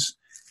sins.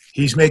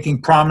 He's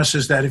making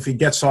promises that if he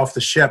gets off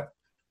the ship,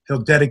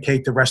 he'll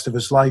dedicate the rest of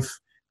his life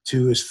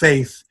to his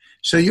faith.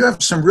 So you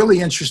have some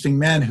really interesting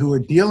men who are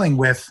dealing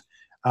with,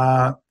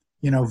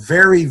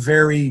 very,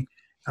 very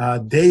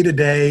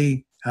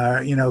day-to-day,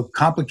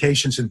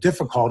 complications and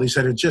difficulties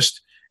that are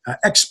just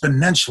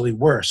exponentially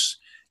worse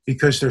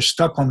because they're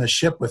stuck on the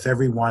ship with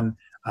everyone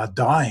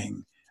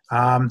dying.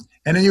 And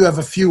then you have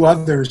a few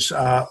others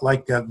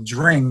like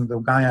Dring, the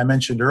guy I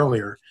mentioned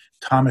earlier,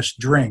 Thomas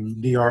Dring,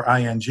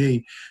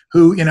 D-R-I-N-G,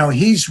 who,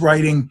 he's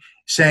writing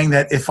saying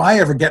that if I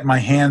ever get my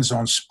hands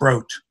on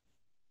Sproat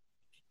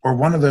or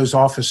one of those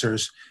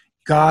officers,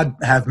 God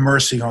have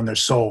mercy on their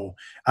soul.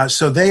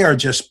 So they are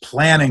just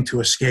planning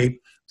to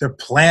escape. They're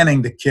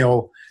planning to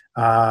kill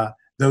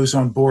those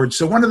on board.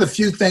 So one of the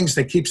few things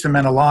that keeps the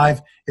men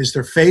alive is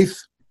their faith,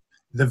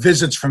 the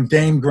visits from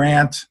Dame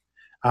Grant.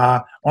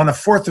 On the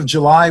 4th of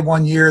July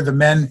one year, the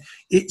men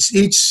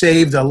each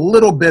saved a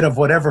little bit of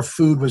whatever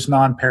food was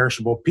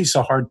non-perishable, a piece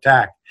of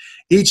hardtack.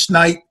 Each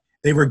night,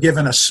 they were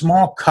given a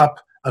small cup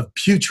of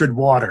putrid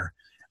water.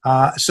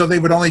 So they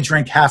would only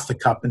drink half the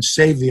cup and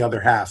save the other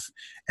half.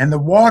 And the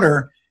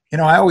water,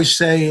 I always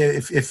say,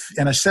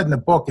 and I said in the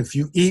book, if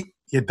you eat,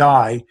 you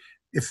die,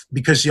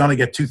 because you only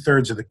get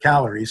 2/3 of the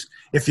calories.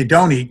 If you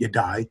don't eat, you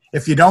die.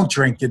 If you don't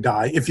drink, you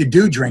die. If you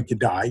do drink, you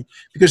die.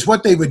 Because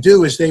what they would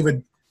do is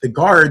the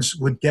guards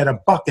would get a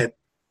bucket,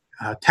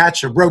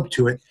 attach a rope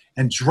to it,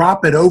 and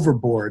drop it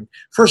overboard.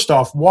 First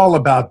off,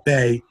 Wallabout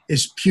Bay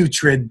is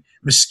putrid,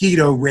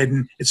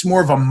 mosquito-ridden. It's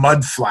more of a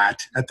mud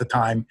flat at the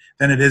time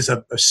than it is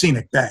a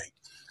scenic bay.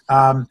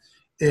 And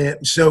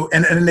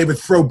then they would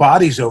throw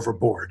bodies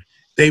overboard.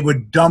 They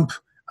would dump,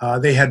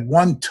 they had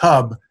one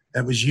tub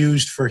that was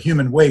used for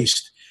human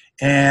waste,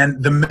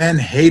 and the men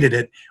hated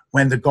it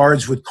when the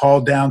guards would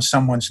call down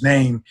someone's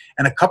name,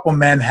 and a couple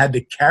men had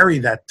to carry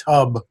that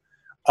tub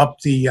up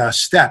the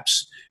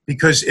steps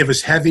because it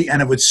was heavy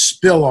and it would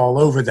spill all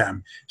over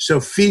them.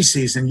 So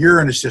feces and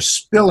urine is just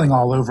spilling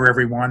all over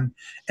everyone,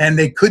 and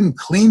they couldn't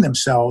clean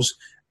themselves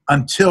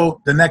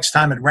until the next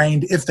time it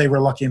rained, if they were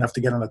lucky enough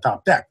to get on the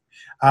top deck.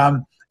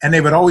 And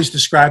they would always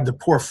describe the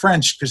poor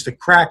French, because the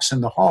cracks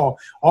in the hull,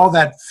 all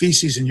that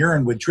feces and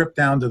urine would drip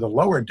down to the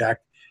lower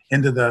deck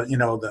into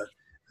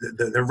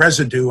the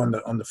residue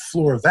on the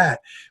floor of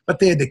that. But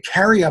they had to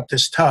carry up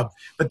this tub.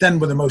 But then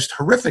the most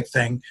horrific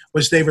thing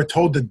was they were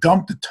told to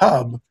dump the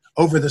tub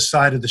over the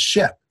side of the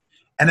ship.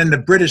 And then the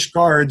British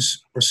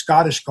guards or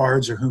Scottish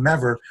guards or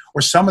whomever,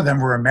 or some of them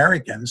were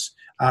Americans,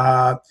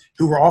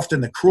 who were often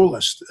the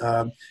cruelest.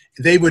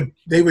 They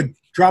would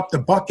drop the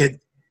bucket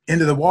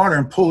into the water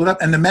and pull it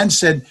up. And the men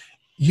said,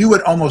 you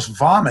would almost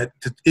vomit,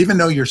 even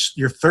though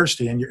you're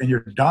thirsty and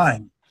you're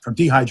dying from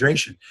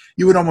dehydration.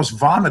 You would almost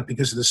vomit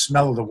because of the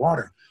smell of the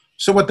water.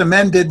 So what the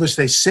men did was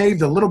they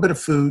saved a little bit of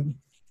food,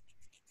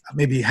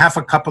 maybe half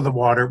a cup of the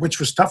water, which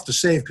was tough to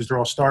save because they're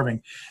all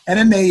starving. And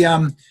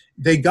then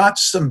they got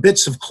some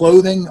bits of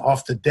clothing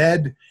off the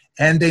dead,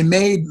 and they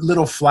made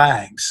little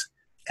flags.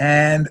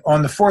 And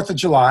on the 4th of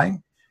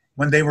July,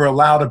 when they were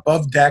allowed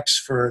above decks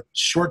for a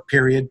short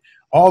period,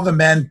 all the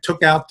men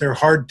took out their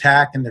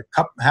hardtack and their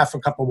half a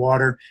cup of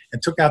water,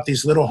 and took out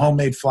these little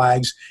homemade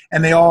flags,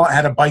 and they all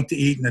had a bite to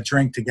eat and a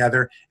drink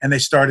together, and they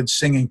started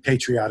singing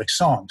patriotic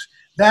songs.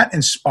 That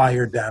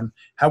inspired them.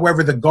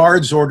 However, the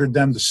guards ordered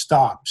them to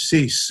stop,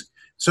 cease.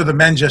 So the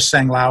men just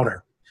sang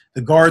louder.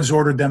 The guards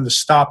ordered them to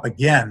stop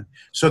again.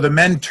 So the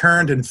men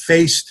turned and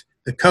faced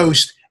the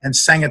coast and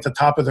sang at the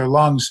top of their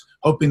lungs,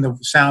 hoping the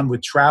sound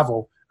would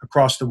travel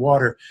across the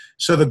water.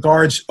 So the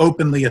guards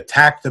openly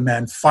attacked the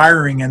men,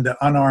 firing into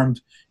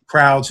unarmed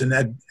crowds and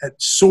at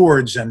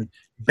swords and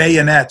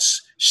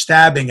bayonets,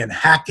 stabbing and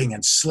hacking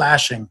and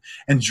slashing,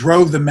 and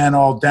drove the men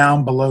all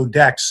down below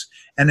decks.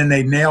 And then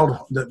they nailed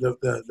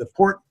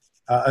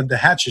the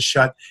hatches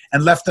shut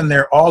and left them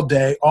there all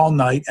day, all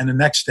night, and the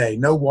next day,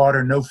 no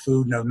water, no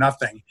food, no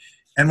nothing.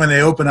 And when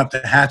they open up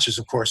the hatches,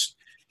 of course,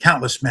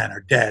 countless men are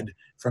dead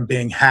from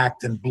being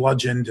hacked and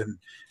bludgeoned.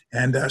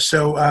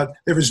 So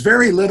there was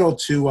very little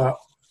to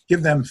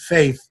give them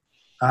faith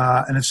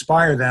and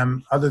inspire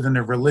them other than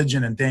their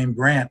religion and Dame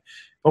Grant.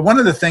 But one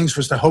of the things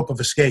was the hope of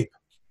escape.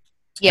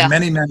 Yeah. And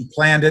many men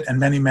planned it,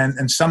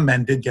 and some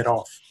men did get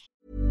off.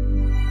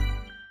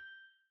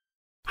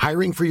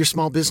 Hiring for your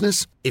small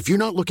business? If you're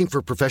not looking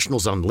for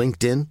professionals on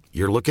LinkedIn,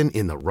 you're looking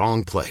in the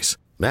wrong place.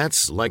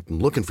 That's like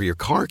looking for your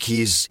car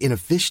keys in a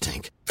fish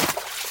tank.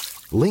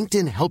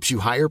 LinkedIn helps you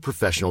hire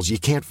professionals you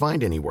can't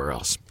find anywhere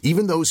else,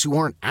 even those who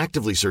aren't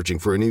actively searching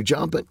for a new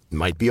job but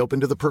might be open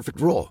to the perfect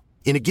role.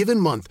 In a given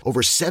month, over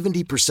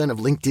 70% of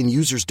LinkedIn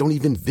users don't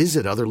even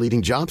visit other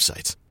leading job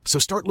sites. So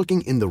start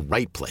looking in the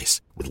right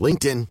place. With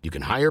LinkedIn, you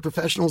can hire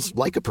professionals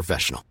like a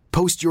professional.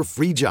 Post your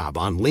free job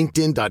on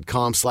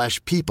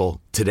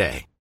linkedin.com/people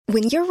today.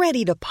 When you're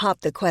ready to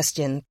pop the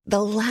question,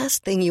 the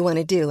last thing you want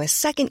to do is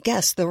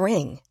second-guess the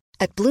ring.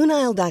 At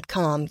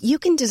BlueNile.com, you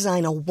can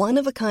design a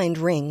one-of-a-kind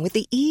ring with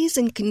the ease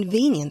and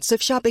convenience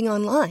of shopping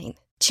online.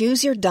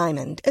 Choose your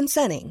diamond and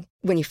setting.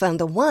 When you find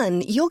the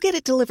one, you'll get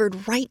it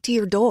delivered right to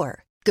your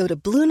door. Go to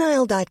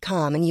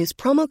BlueNile.com and use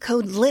promo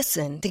code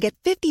LISTEN to get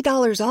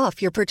 $50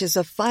 off your purchase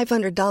of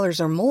 $500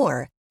 or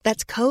more.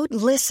 That's code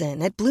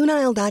LISTEN at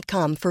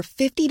BlueNile.com for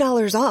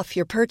 $50 off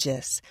your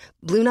purchase.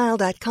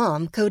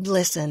 BlueNile.com, code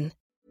LISTEN.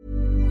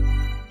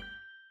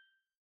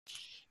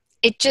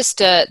 It just,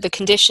 the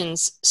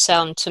conditions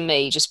sound to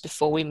me, just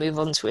before we move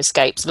on to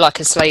escapes, like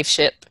a slave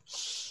ship.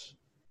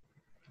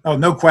 Oh,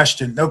 no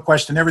question, no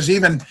question. There was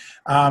even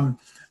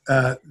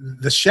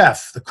the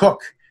chef, the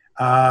cook,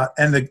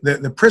 and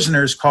the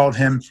prisoners called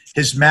him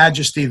His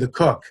Majesty the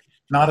Cook,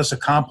 not as a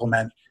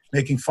compliment,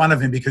 making fun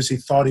of him because he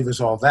thought he was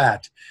all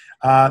that.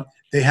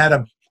 They had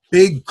a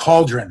big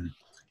cauldron.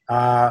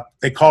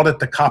 They called it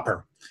the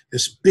copper.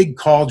 This big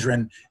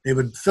cauldron. They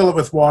would fill it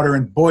with water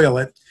and boil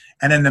it.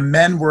 And then the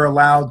men were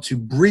allowed to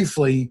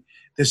briefly,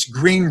 this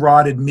green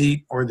rotted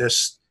meat or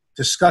this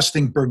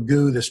disgusting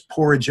burgoo, this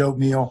porridge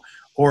oatmeal,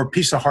 or a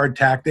piece of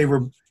hardtack, they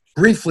were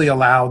briefly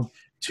allowed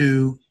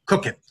to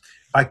cook it.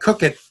 By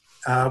cook it,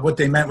 what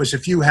they meant was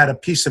if you had a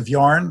piece of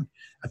yarn,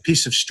 a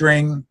piece of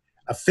string,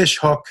 a fish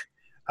hook,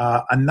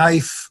 a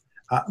knife,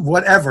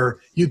 whatever,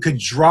 you could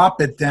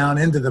drop it down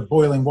into the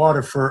boiling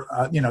water for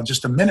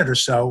just a minute or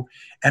so,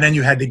 and then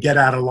you had to get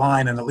out of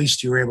line, and at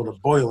least you were able to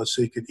boil it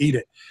so you could eat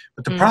it.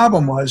 But the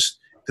problem was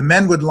the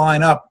men would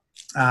line up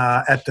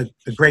at the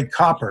Great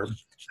Copper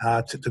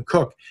to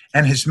cook,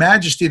 and His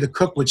Majesty the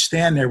Cook would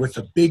stand there with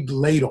a big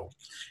ladle,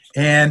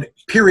 and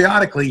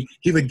periodically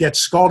he would get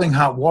scalding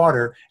hot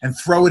water and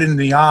throw it in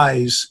the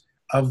eyes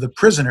of the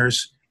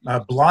prisoners,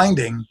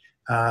 blinding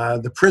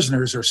the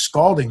prisoners or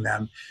scalding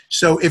them.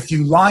 So if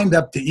you lined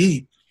up to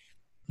eat,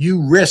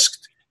 you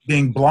risked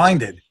being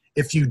blinded.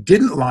 If you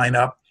didn't line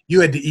up, you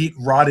had to eat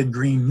rotted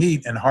green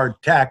meat and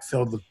hardtack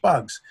filled with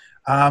bugs.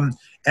 And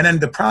then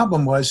the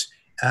problem was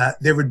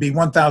there would be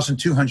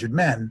 1,200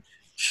 men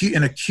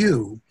in a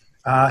queue.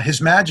 His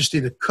Majesty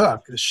the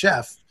Cook, the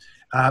chef,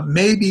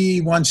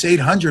 Maybe once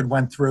 800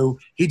 went through,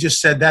 he just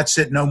said, that's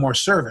it, no more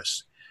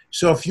service.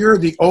 So if you're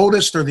the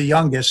oldest or the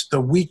youngest, the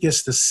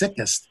weakest, the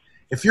sickest,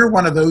 if you're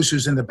one of those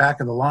who's in the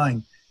back of the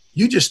line,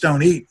 you just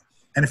don't eat.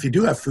 And if you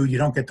do have food, you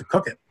don't get to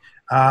cook it.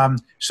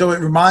 So it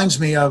reminds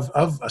me of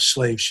a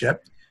slave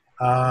ship.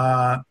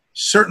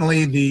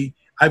 Certainly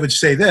I would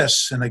say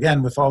this, and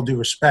again, with all due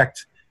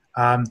respect,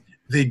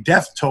 the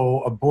death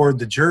toll aboard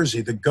the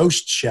Jersey, the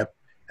ghost ship,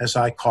 as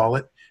I call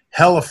it,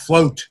 Hell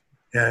Afloat,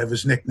 it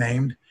was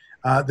nicknamed.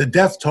 The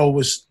death toll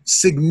was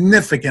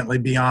significantly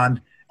beyond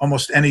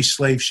almost any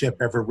slave ship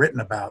ever written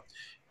about.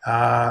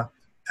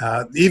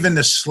 Even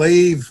the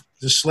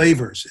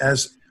slavers,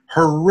 as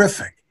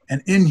horrific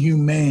and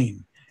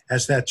inhumane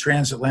as that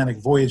transatlantic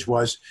voyage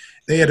was,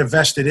 they had a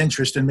vested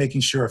interest in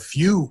making sure a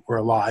few were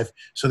alive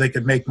so they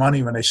could make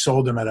money when they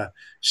sold them at a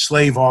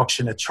slave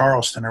auction at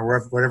Charleston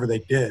or whatever they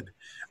did.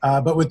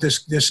 But with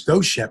this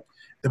ghost ship,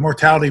 the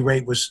mortality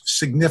rate was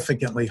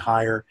significantly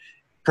higher,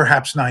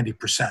 perhaps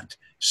 90%.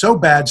 So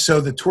bad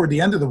so that toward the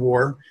end of the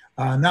war,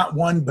 not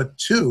one but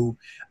two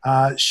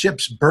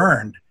ships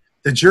burned.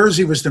 The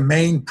Jersey was the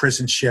main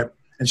prison ship,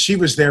 and she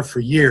was there for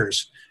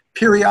years.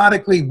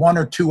 Periodically, one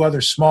or two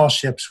other small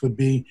ships would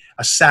be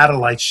a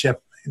satellite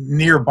ship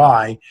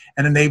nearby,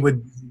 and then they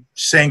would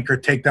sink or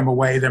take them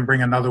away, then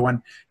bring another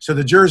one. So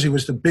the Jersey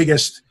was the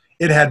biggest.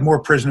 It had more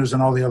prisoners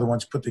than all the other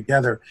ones put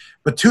together.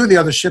 But two of the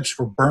other ships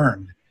were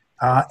burned.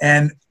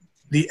 And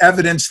the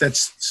evidence that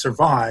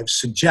survives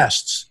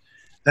suggests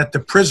that the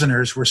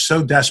prisoners were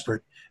so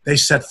desperate, they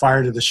set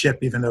fire to the ship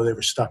even though they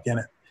were stuck in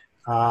it.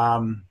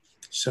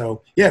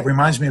 So, yeah, it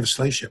reminds me of a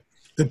slave ship.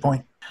 Good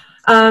point.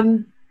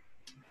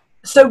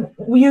 So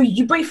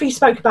you briefly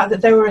spoke about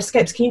that there were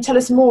escapes. Can you tell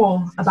us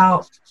more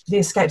about the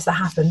escapes that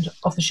happened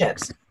off the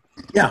ships?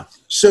 Yeah.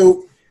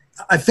 So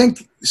I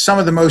think some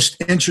of the most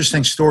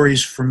interesting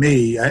stories for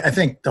me, I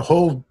think the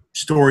whole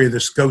story of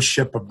this ghost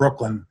ship of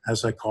Brooklyn,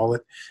 as I call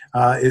it,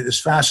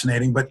 is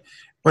fascinating. But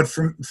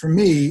for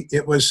me,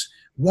 it was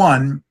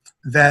one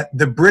that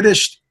the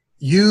British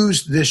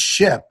used this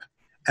ship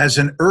as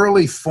an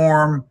early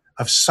form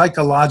of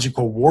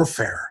psychological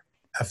warfare,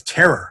 of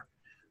terror.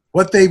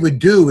 What they would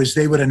do is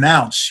they would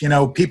announce,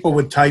 people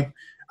would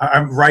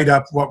write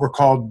up what were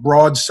called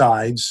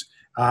broadsides,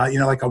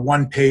 like a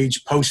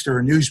one-page poster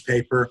or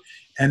newspaper,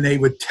 and they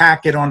would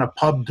tack it on a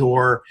pub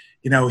door,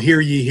 hear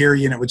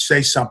ye, and it would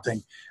say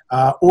something.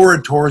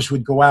 Orators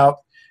would go out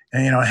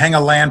and, hang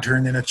a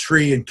lantern in a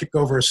tree and kick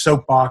over a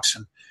soapbox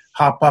and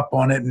hop up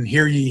on it and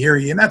hear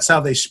ye. And that's how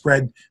they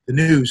spread the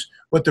news.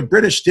 What the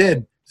British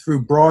did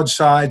through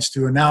broadsides,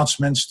 through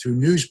announcements, through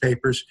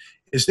newspapers,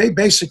 is they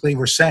basically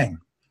were saying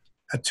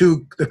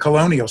to the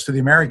colonials, to the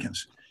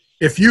Americans,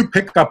 if you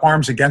pick up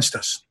arms against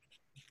us,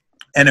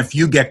 and if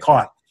you get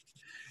caught,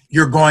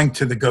 you're going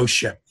to the ghost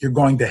ship, you're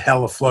going to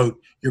Hell Afloat,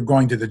 you're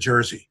going to the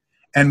Jersey.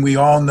 And we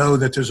all know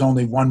that there's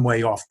only one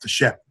way off the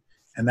ship,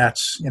 and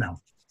that's,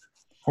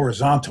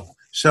 horizontal.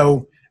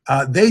 So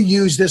they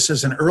use this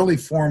as an early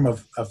form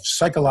of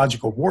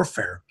psychological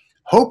warfare,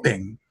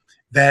 hoping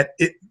that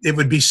it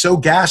would be so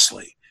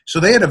ghastly. So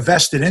they had a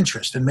vested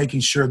interest in making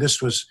sure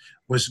this was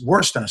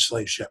worse than a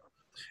slave ship,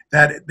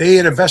 that they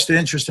had a vested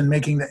interest in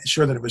making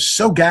sure that it was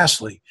so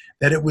ghastly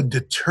that it would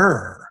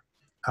deter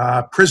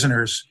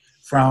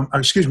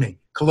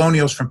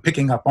colonials from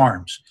picking up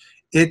arms.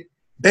 It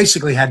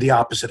basically had the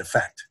opposite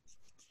effect.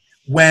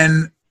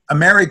 When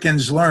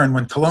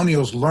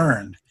colonials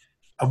learned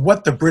of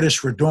what the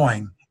British were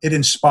doing, it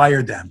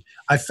inspired them.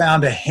 I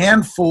found a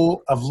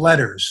handful of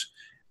letters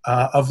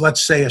of,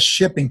 let's say, a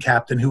shipping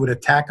captain who would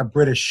attack a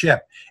British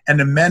ship, and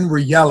the men were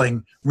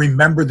yelling,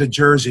 "Remember the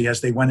Jersey,"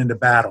 as they went into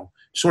battle,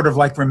 sort of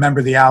like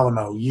 "Remember the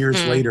Alamo"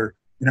 years later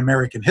in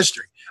American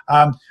history.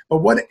 But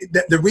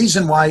the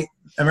reason why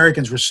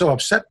Americans were so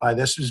upset by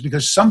this is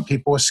because some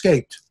people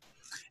escaped.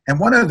 And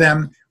one of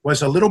them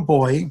was a little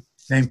boy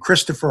named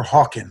Christopher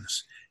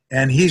Hawkins.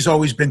 And he's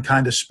always been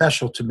kind of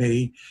special to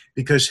me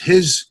because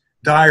his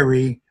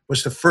diary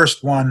was the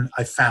first one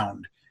I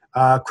found.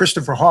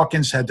 Christopher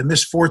Hawkins had the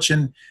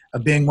misfortune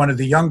of being one of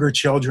the younger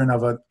children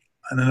of an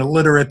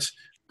illiterate,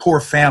 poor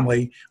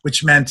family,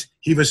 which meant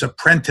he was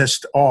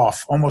apprenticed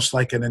off, almost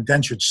like an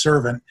indentured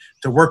servant,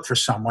 to work for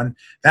someone.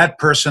 That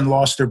person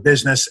lost their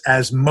business,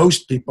 as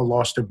most people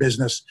lost their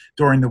business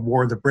during the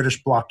war. The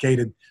British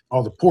blockaded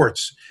all the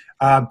ports.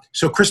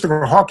 So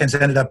Christopher Hawkins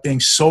ended up being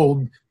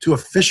sold to a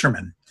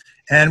fisherman.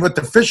 And what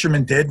the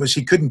fisherman did was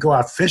he couldn't go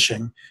out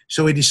fishing,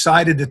 so he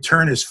decided to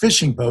turn his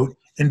fishing boat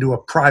into a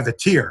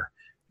privateer,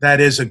 that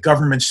is, a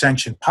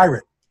government-sanctioned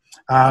pirate.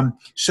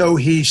 So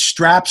he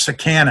straps a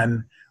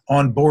cannon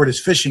on board his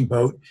fishing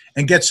boat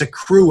and gets a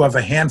crew of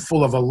a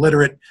handful of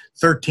illiterate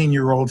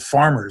 13-year-old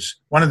farmers,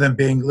 one of them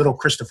being little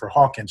Christopher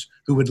Hawkins,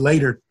 who would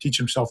later teach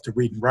himself to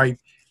read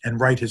and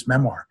write his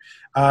memoir.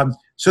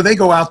 So they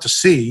go out to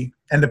sea,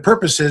 and the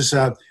purpose is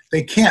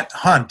they can't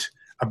hunt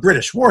a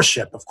British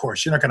warship, of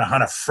course. You're not going to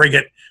hunt a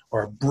frigate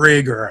or a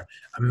brig or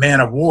a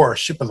man of war, a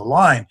ship of the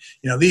line.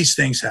 These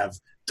things have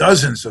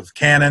dozens of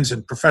cannons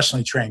and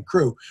professionally trained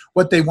crew.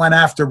 What they went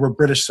after were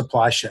British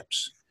supply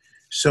ships.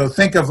 So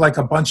think of like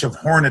a bunch of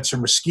hornets or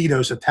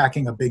mosquitoes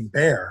attacking a big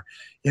bear.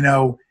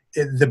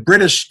 The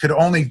British could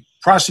only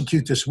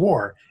prosecute this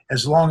war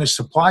as long as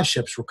supply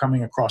ships were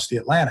coming across the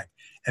Atlantic.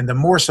 And the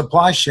more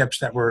supply ships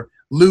that were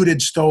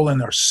looted,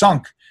 stolen, or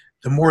sunk,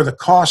 the more the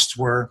costs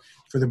were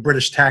for the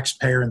British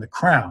taxpayer and the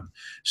crown.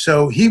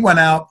 So he went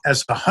out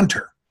as a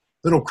hunter,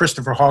 little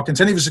Christopher Hawkins,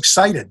 and he was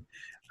excited.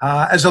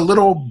 As a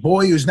little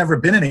boy who's never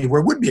been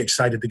anywhere would be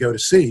excited to go to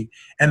sea,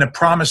 and the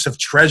promise of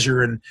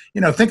treasure. And,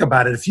 think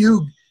about it. If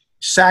you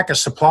sack a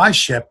supply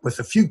ship with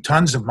a few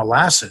tons of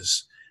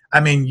molasses,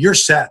 you're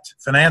set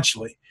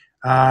financially.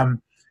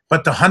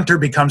 But the hunter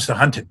becomes the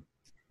hunted.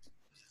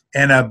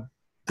 And a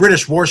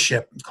British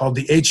warship called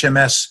the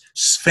HMS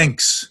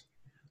Sphinx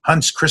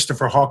hunts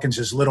Christopher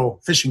Hawkins' little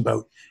fishing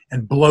boat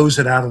and blows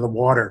it out of the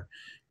water.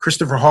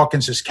 Christopher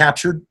Hawkins is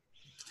captured,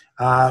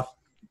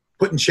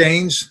 put in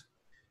chains,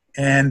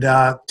 and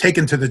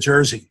taken to the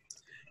Jersey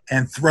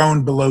and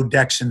thrown below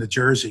decks in the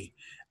Jersey.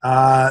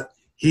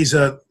 He's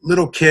a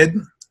little kid.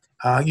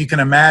 You can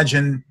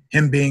imagine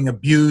him being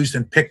abused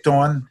and picked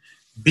on,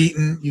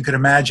 beaten. You could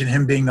imagine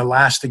him being the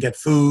last to get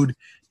food,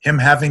 him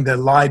having to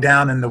lie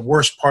down in the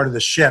worst part of the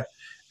ship,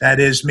 that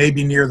is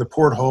maybe near the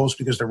portholes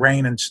because the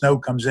rain and snow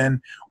comes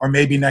in, or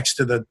maybe next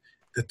to the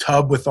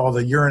tub with all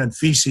the urine and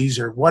feces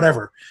or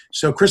whatever.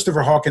 So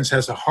Christopher Hawkins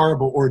has a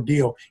horrible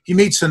ordeal. He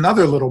meets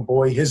another little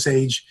boy his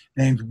age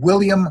named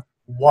William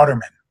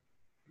Waterman,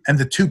 and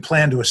the two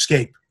plan to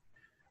escape.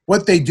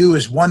 What they do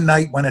is one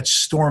night when it's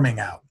storming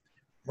out,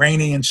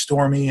 rainy and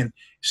stormy, and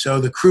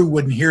so the crew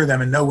wouldn't hear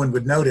them and no one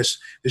would notice,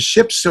 the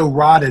ship's so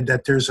rotted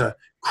that there's a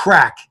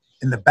crack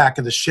in the back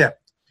of the ship.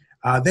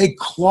 They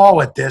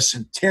claw at this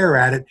and tear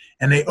at it,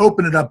 and they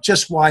open it up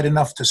just wide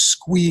enough to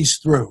squeeze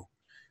through.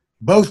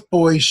 Both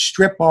boys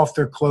strip off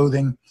their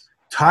clothing,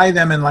 tie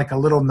them in like a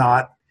little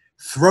knot,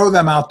 throw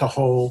them out the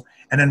hole,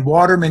 and then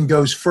Waterman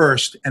goes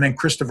first, and then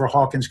Christopher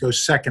Hawkins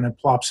goes second and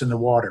plops in the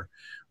water.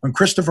 When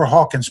Christopher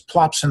Hawkins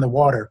plops in the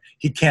water,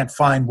 he can't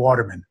find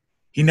Waterman.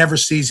 He never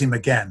sees him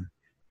again.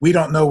 We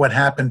don't know what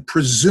happened.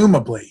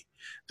 Presumably,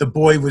 the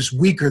boy was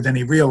weaker than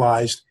he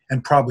realized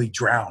and probably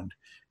drowned.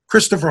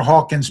 Christopher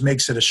Hawkins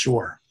makes it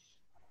ashore.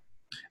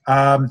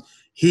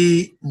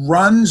 He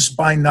runs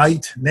by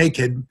night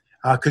naked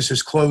because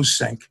his clothes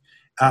sink.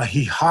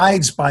 He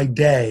hides by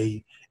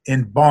day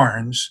in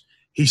barns.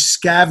 He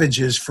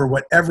scavenges for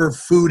whatever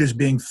food is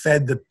being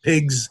fed the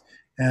pigs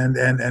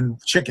and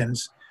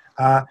chickens.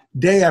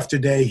 Day after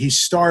day,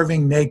 he's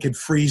starving, naked,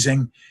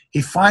 freezing.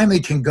 He finally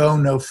can go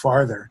no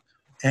farther.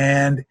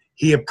 And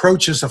he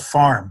approaches a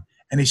farm,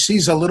 and he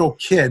sees a little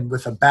kid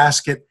with a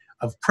basket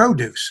of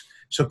produce.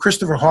 So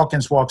Christopher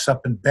Hawkins walks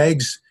up and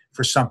begs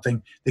for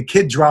something. The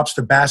kid drops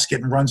the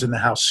basket and runs in the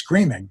house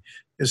screaming.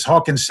 As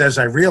Hawkins says,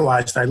 I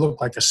realized I look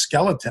like a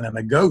skeleton and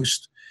a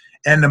ghost.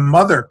 And the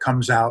mother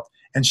comes out,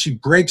 and she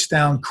breaks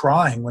down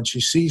crying when she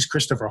sees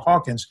Christopher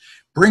Hawkins,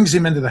 brings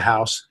him into the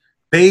house,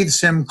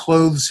 bathes him,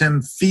 clothes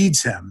him,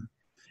 feeds him.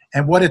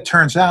 And what it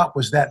turns out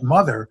was that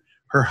mother,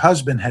 her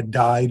husband had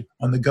died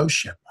on the ghost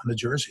ship on the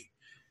Jersey.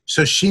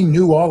 So she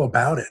knew all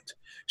about it.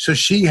 So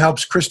she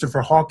helps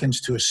Christopher Hawkins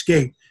to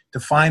escape, to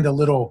find a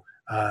little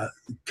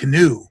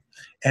canoe.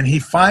 And he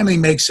finally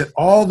makes it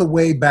all the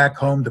way back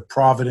home to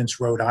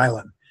Providence, Rhode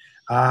Island.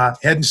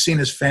 Hadn't seen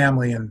his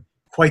family in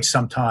quite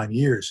some time,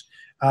 years.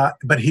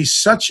 But he's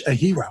such a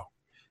hero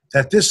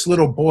that this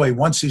little boy,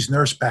 once he's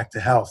nursed back to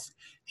health,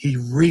 he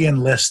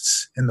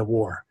re-enlists in the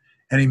war.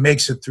 And he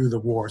makes it through the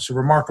war. It's a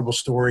remarkable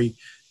story.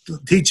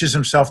 Teaches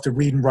himself to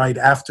read and write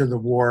after the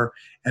war,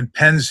 and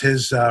pens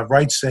his,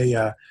 writes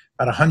about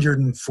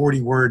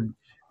 140-word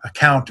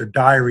account or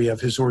diary of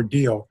his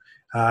ordeal,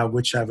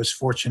 which I was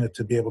fortunate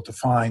to be able to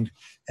find.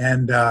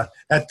 And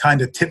that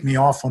kind of tipped me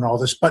off on all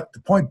this. But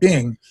the point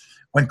being,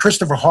 when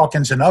Christopher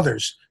Hawkins and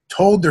others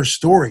told their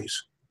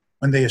stories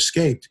when they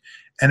escaped,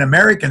 and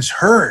Americans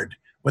heard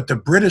what the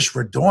British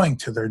were doing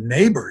to their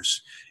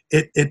neighbors,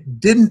 it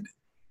didn't,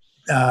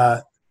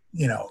 it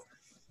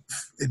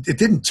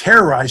didn't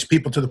terrorize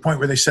people to the point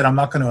where they said, I'm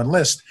not going to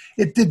enlist.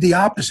 It did the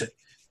opposite.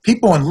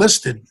 People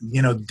enlisted,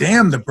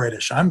 damn the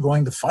British, I'm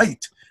going to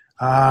fight.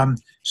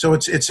 So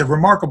it's a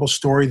remarkable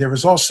story. There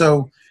was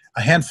also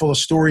a handful of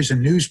stories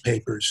in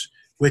newspapers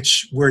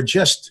which were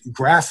just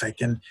graphic,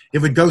 and it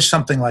would go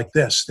something like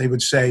this. They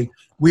would say,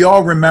 we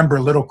all remember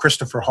little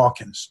Christopher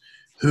Hawkins,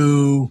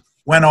 who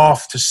went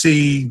off to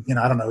sea,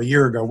 a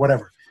year ago,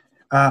 whatever.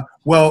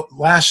 Well,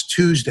 last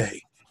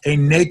Tuesday, a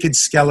naked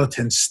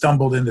skeleton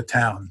stumbled into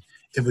town.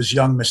 It was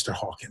young Mr.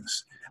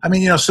 Hawkins.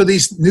 So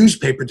these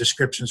newspaper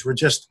descriptions were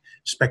just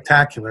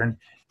spectacular.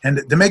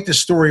 And to make this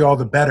story all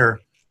the better,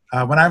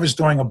 when I was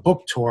doing a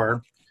book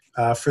tour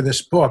for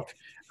this book,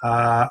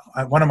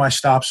 one of my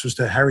stops was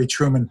the Harry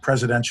Truman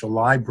Presidential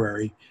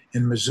Library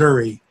in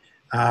Missouri.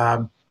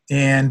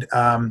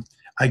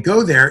 I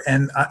go there,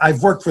 and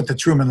I've worked with the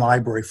Truman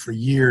Library for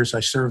years. I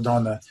served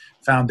on the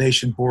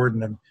foundation board,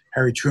 and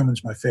Harry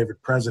Truman's my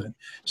favorite president.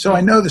 So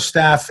I know the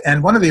staff,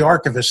 and one of the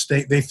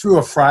archivists, they threw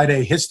a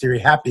Friday history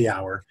happy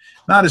hour.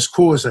 Not as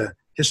cool as a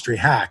history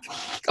hack.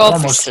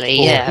 Obviously,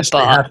 cool yeah, history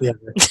but... happy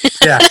hour.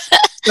 Yeah.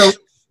 So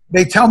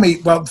they tell me,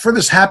 well, for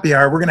this happy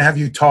hour, we're going to have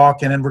you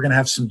talk, and then we're going to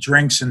have some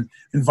drinks and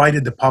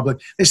invited the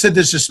public. They said,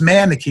 there's this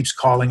man that keeps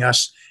calling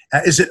us.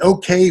 Is it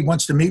okay? He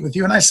wants to meet with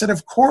you. And I said,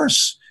 of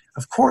course.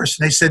 And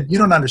they said, you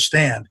don't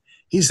understand.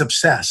 He's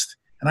obsessed.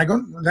 And I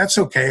go, that's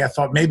okay. I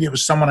thought maybe it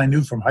was someone I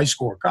knew from high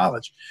school or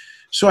college.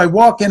 So I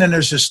walk in, and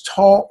there's this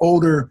tall,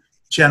 older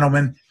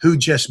gentleman who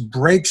just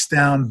breaks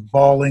down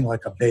bawling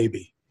like a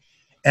baby.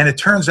 And it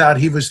turns out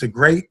he was the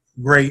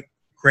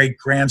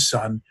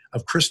great-great-great-grandson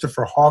of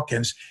Christopher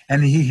Hawkins,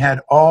 and he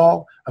had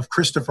all of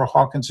Christopher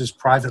Hawkins's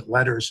private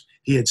letters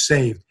he had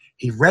saved.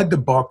 He read the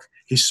book.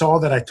 He saw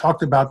that I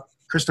talked about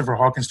Christopher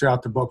Hawkins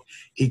throughout the book.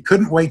 He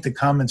couldn't wait to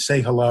come and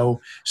say hello.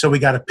 So we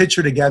got a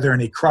picture together,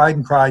 and he cried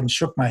and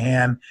shook my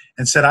hand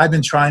and said, I've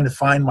been trying to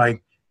find my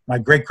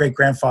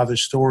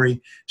great-great-grandfather's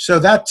story. So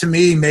that to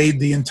me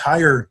made the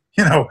entire,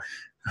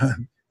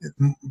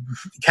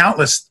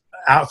 countless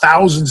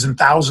thousands and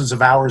thousands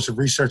of hours of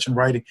research and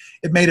writing.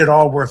 It made it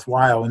all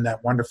worthwhile in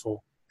that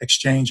wonderful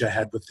exchange I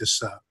had with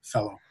this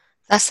fellow.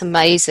 That's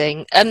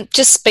amazing.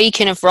 Just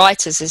speaking of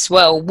writers as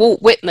well,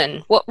 Walt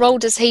Whitman, what role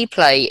does he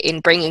play in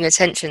bringing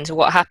attention to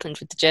what happened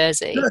with the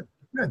Jersey?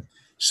 Good.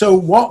 So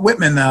Walt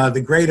Whitman,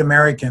 the great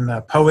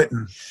American poet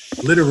and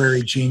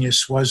literary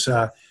genius, was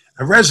a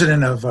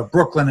resident of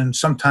Brooklyn and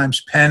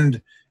sometimes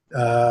penned,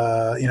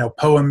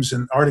 poems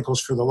and articles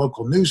for the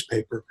local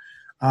newspaper.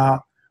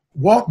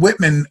 Walt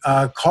Whitman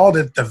called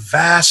it the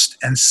vast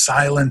and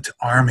silent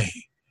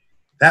army.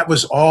 That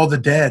was all the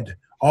dead,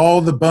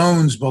 all the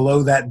bones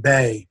below that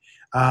bay.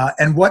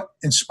 And what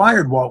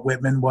inspired Walt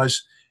Whitman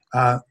was,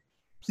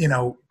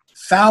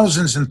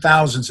 thousands and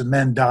thousands of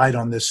men died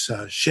on this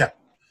ship.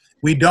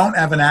 We don't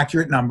have an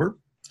accurate number.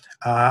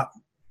 I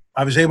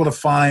was able to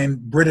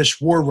find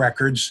British war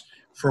records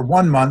for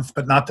 1 month,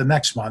 but not the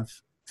next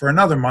month, for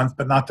another month,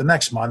 but not the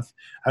next month.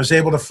 I was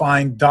able to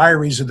find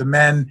diaries of the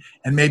men,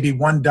 and maybe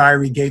one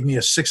diary gave me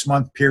a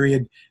 6-month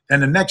period. Then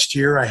the next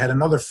year, I had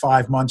another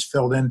 5 months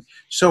filled in.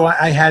 So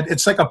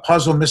it's like a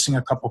puzzle missing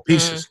a couple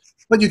pieces.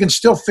 But you can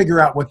still figure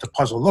out what the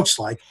puzzle looks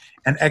like,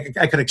 and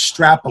I could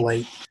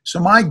extrapolate. So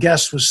my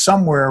guess was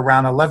somewhere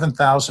around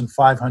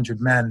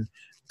 11,500 men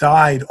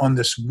died on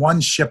this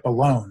one ship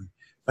alone.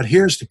 But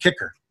here's the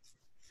kicker.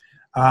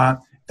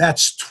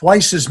 That's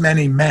twice as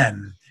many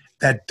men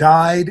that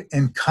died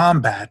in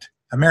combat,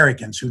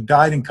 Americans who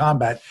died in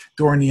combat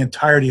during the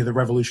entirety of the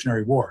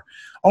Revolutionary War.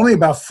 Only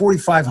about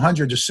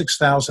 4,500 to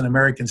 6,000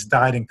 Americans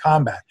died in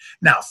combat.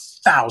 Now,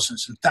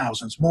 thousands and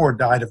thousands more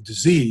died of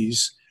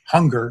disease,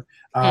 hunger.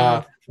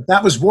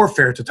 That was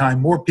warfare at the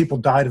time. More people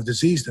died of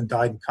disease than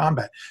died in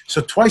combat.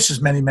 So twice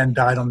as many men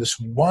died on this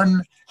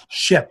one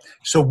ship.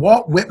 So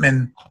Walt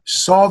Whitman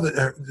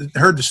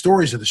heard the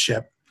stories of the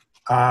ship.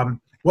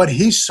 What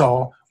he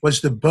saw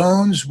was the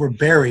bones were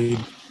buried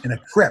in a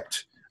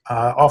crypt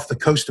off the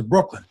coast of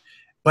Brooklyn.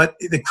 But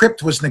the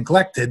crypt was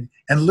neglected,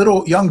 and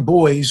little young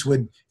boys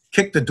would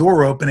kick the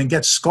door open and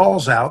get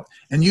skulls out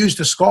and use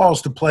the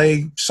skulls to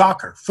play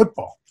soccer,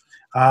 football.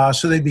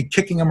 So they'd be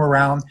kicking them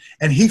around,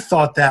 and he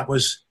thought that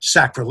was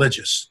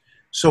sacrilegious.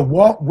 So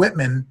Walt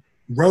Whitman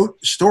wrote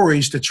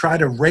stories to try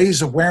to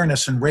raise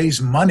awareness and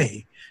raise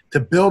money to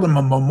build him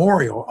a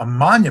memorial, a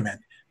monument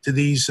to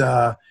these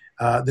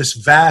this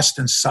vast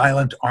and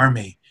silent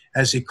army,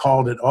 as he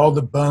called it, all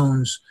the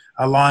bones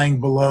lying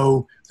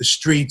below the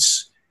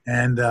streets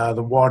and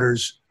the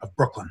waters of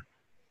Brooklyn.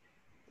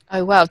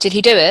 Oh, wow. Did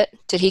he do it?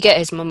 Did he get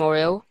his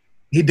memorial?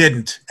 He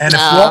didn't. And if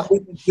Walt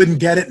Whitman couldn't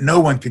get it, no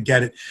one could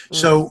get it.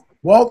 So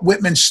Walt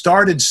Whitman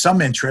started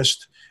some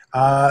interest.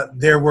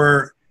 There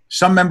were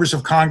some members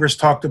of Congress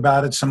talked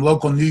about it. Some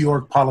local New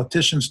York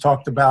politicians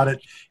talked about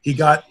it. He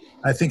got,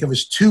 I think it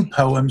was 2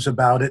 poems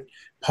about it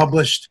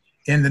published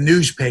in the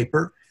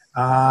newspaper.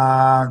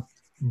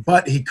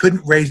 But he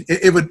couldn't raise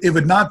it. It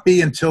would not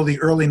be until the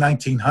early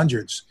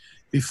 1900s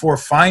before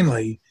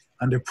finally,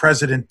 under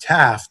President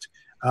Taft,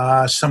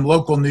 some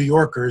local New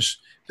Yorkers,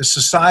 the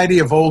Society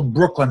of Old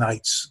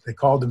Brooklynites, they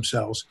called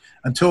themselves,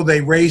 until they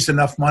raised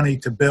enough money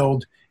to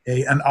build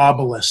an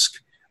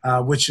obelisk,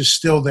 which is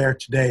still there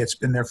today. It's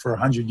been there for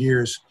 100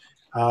 years.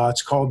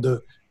 It's called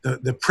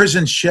the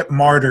Prison Ship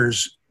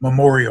Martyrs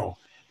Memorial.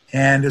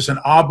 And there's an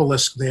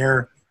obelisk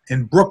there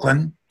in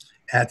Brooklyn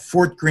at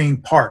Fort Greene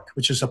Park,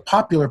 which is a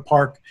popular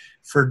park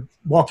for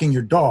walking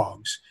your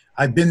dogs.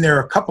 I've been there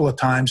a couple of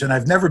times, and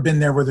I've never been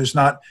there where there's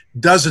not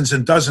dozens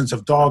and dozens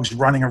of dogs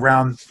running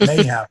around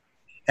mayhem.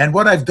 And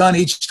what I've done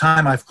each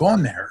time I've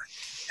gone there,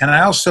 and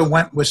I also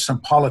went with some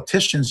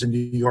politicians in New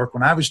York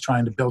when I was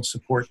trying to build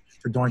support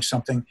for doing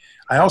something.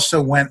 I also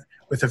went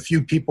with a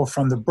few people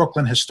from the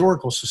Brooklyn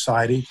Historical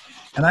Society,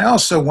 and I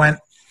also went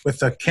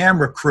with a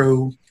camera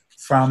crew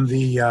from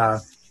the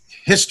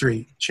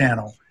History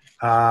Channel.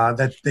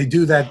 That they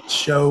do that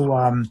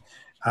show,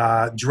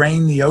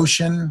 Drain the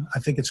Ocean, I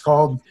think it's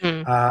called,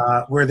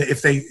 where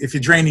if you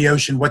drain the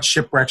ocean, what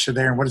shipwrecks are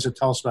there and what does it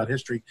tell us about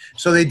history?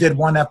 So they did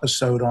one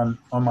episode on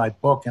my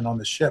book and on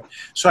the ship.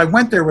 So I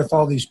went there with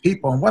all these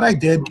people, and what I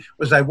did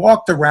was I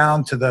walked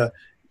around to the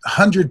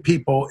 100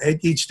 people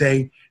each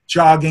day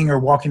jogging or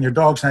walking their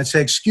dogs, and I'd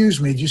say,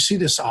 "Excuse me, do you see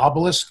this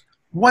obelisk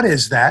what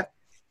is that?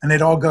 And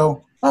they'd all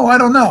go, oh, I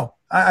don't know.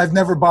 I've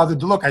never bothered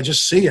to look. I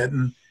just see it.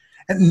 And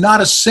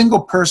not a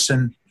single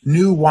person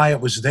knew why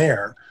it was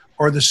there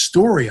or the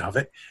story of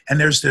it. And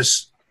there's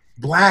this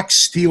black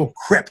steel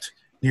crypt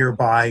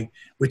nearby,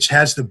 which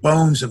has the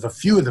bones of a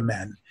few of the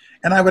men.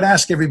 And I would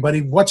ask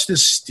everybody, what's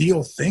this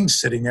steel thing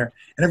sitting there?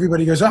 And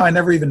everybody goes, oh, I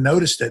never even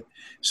noticed it.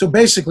 So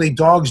basically,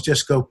 dogs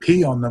just go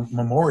pee on the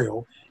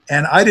memorial.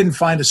 And I didn't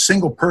find a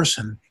single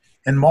person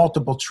in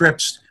multiple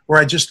trips where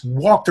I just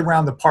walked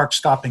around the park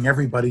stopping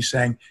everybody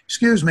saying,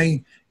 excuse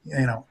me,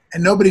 and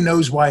nobody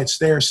knows why it's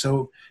there.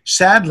 So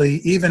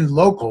sadly, even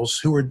locals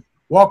who were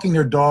walking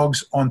their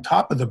dogs on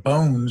top of the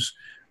bones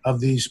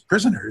of these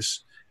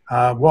prisoners,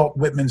 Walt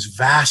Whitman's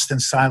vast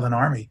and silent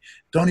army,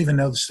 don't even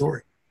know the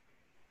story.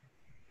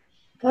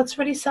 That's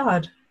really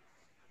sad.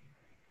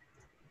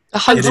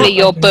 Hopefully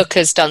your book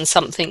has done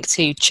something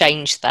to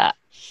change that.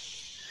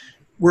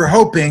 We're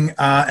hoping,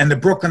 and the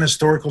Brooklyn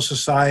Historical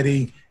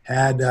Society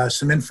had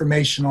some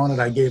information on it.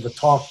 I gave a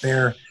talk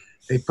there.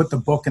 They put the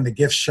book in the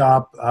gift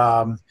shop.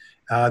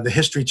 The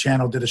History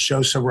Channel did a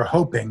show, so we're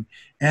hoping.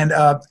 And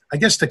I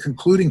guess the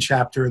concluding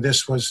chapter of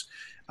this was,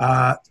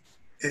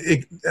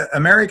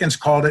 Americans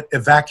called it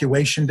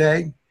Evacuation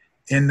Day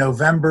in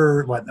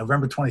November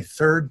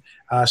 23rd,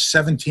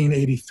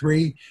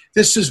 1783.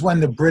 This is when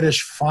the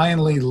British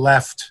finally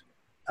left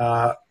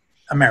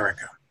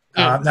America.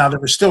 Now, there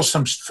were still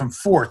some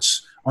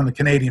forts on the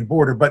Canadian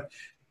border, but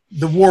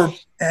the war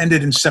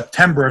ended in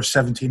September of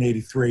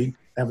 1783.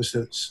 That was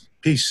the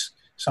peace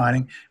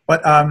signing.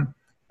 But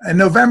in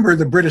November,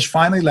 the British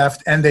finally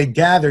left, and they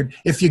gathered.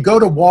 If you go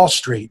to Wall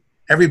Street,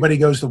 everybody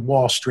goes to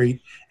Wall Street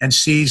and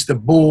sees the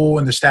bull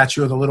and the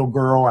statue of the little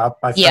girl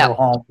out by Federal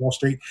Hall on Wall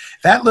Street.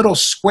 That little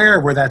square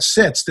where that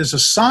sits, there's a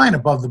sign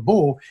above the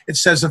bull. It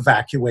says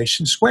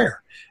Evacuation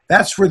Square.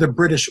 That's where the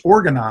British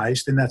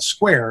organized in that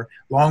square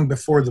long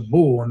before the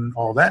bull and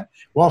all that.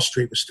 Wall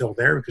Street was still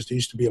there because there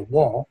used to be a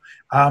wall.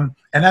 And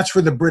that's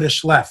where the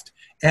British left.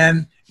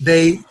 And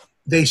they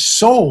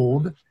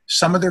sold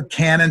some of their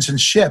cannons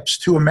and ships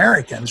to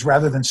Americans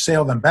rather than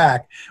sail them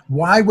back.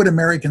 Why would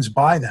Americans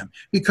buy them?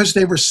 Because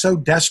they were so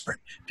desperate.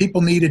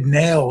 People needed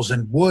nails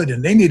and wood,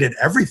 and they needed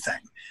everything.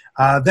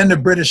 Then the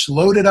British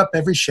loaded up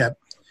every ship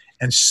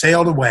and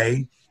sailed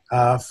away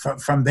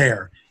from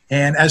there.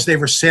 And as they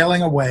were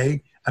sailing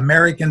away,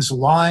 Americans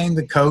lined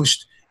the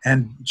coast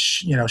and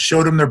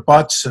showed them their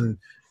butts and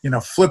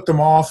flipped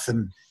them off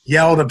and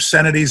yelled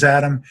obscenities at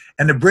them.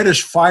 And the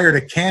British fired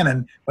a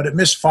cannon, but it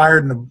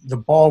misfired and the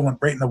ball went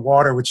right in the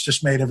water, which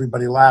just made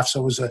everybody laugh. So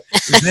it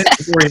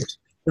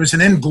was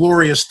an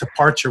inglorious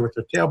departure with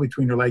their tail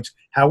between their legs.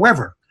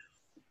 However,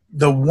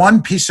 the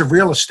one piece of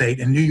real estate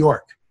in New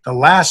York, the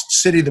last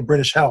city the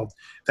British held,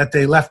 that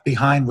they left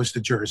behind was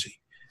the Jersey.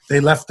 They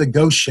left the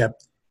ghost ship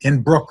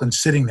in Brooklyn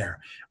sitting there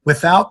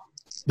without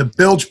the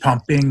bilge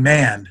pump being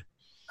manned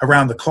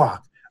around the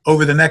clock.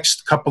 Over the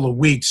next couple of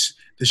weeks,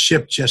 the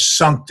ship just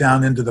sunk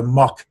down into the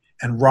muck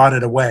and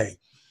rotted away.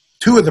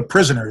 Two of the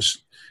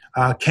prisoners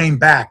came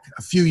back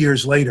a few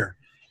years later,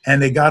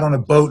 and they got on a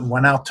boat and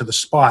went out to the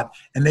spot,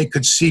 and they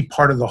could see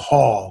part of the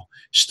hull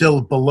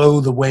still below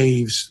the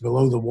waves,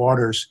 below the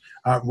waters,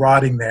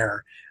 rotting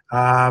there.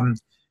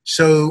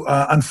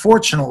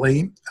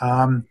 Unfortunately,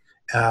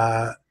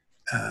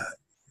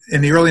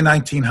 in the early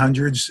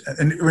 1900s,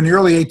 in the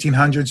early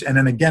 1800s, and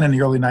then again in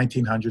the early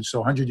 1900s, so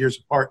 100 years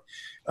apart,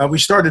 we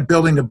started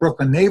building the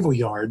Brooklyn Naval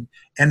Yard,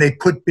 and they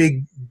put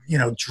big,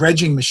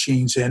 dredging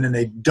machines in, and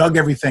they dug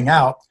everything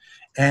out,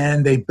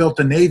 and they built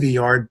a Navy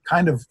Yard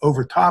kind of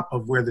over top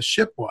of where the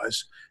ship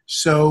was.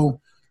 So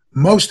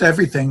most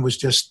everything was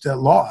just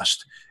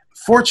lost.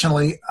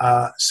 Fortunately,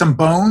 some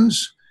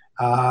bones,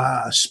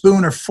 a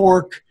spoon or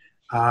fork,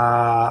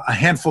 a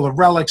handful of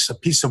relics, a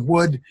piece of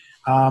wood.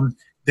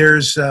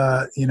 There's,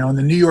 in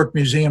the New York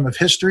Museum of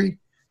History,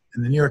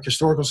 in the New York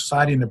Historical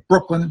Society, in the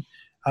Brooklyn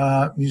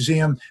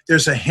Museum,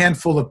 there's a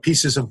handful of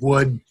pieces of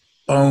wood,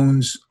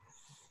 bones,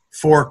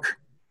 fork,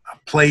 a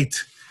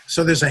plate.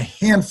 So there's a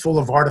handful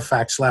of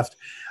artifacts left.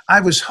 I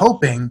was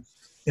hoping,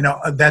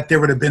 that there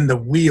would have been the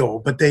wheel,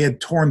 but they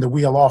had torn the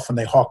wheel off when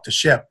they hawked the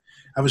ship.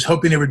 I was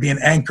hoping there would be an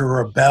anchor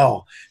or a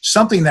bell,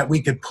 something that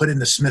we could put in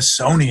the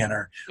Smithsonian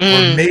or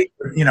make,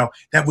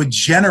 that would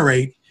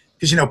generate,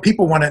 because,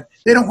 people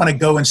they don't want to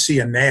go and see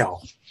a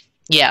nail.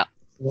 Yeah.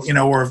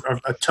 Or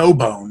a toe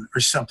bone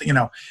or something,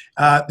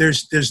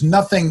 there's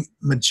nothing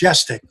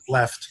majestic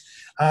left.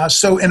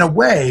 So in a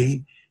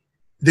way,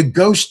 the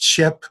ghost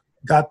ship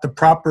got the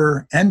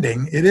proper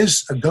ending. It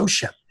is a ghost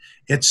ship.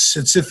 It's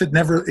as if it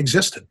never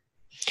existed.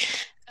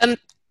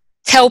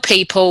 Tell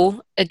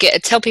people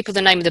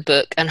the name of the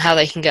book and how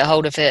they can get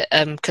hold of it,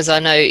 because I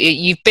know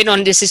you've been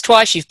on, this is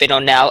twice you've been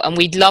on now, and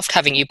we loved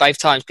having you both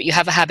times, but you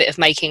have a habit of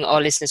making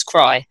our listeners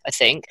cry, I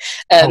think.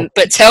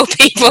 But tell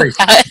people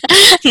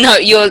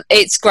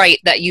it's great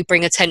that you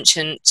bring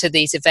attention to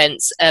these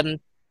events.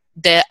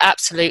 They're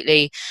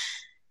absolutely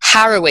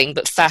harrowing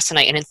but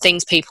fascinating and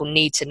things people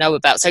need to know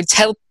about. So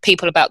tell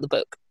people about the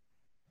book.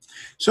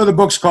 So the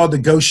book's called The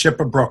Ghost Ship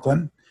of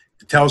Brooklyn.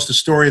 It tells the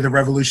story of the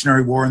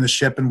Revolutionary War and the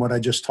ship and what I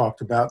just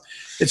talked about.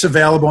 It's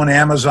available on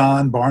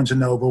Amazon, Barnes &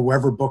 Noble,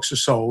 wherever books are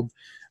sold.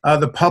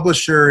 The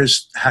publisher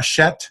is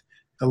Hachette,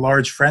 the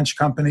large French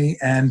company,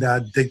 and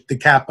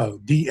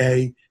DaCapo,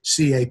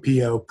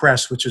 D-A-C-A-P-O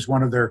Press, which is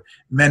one of their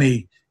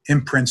many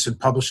imprints and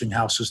publishing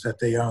houses that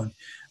they own.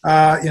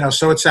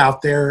 So it's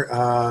out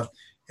there.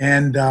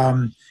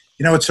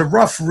 It's a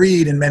rough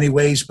read in many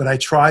ways, but I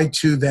try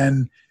to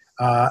then,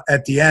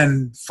 at the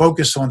end,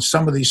 focus on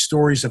some of these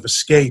stories of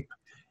escape.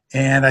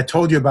 And I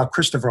told you about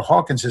Christopher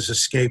Hawkins'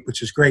 escape,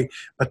 which is great.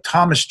 But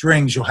Thomas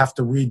Drings, you'll have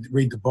to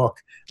read the book.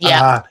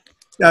 Yeah.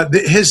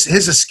 His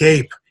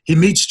escape. He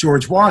meets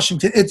George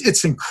Washington.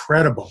 It's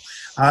incredible.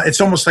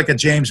 It's almost like a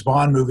James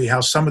Bond movie,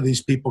 how some of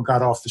these people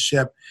got off the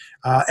ship.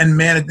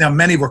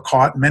 Many were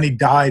caught, many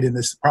died in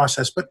this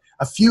process, but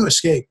a few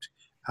escaped.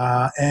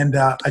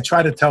 I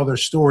try to tell their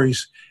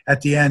stories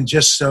at the end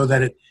just so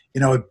that it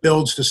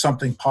builds to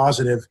something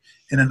positive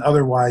in an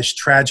otherwise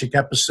tragic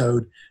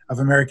episode of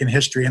American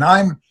history. And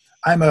I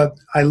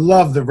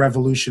love the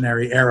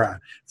Revolutionary era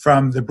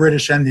from the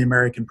British and the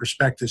American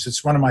perspectives.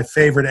 It's one of my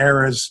favorite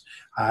eras.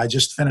 I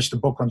just finished a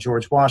book on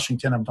George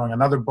Washington. I'm doing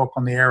another book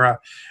on the era.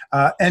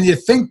 And you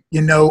think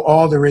you know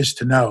all there is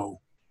to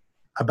know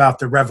about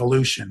the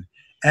Revolution.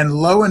 And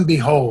lo and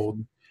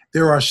behold,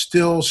 there are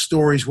still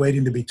stories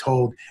waiting to be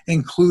told,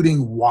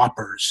 including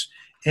whoppers.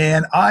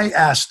 And I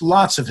asked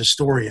lots of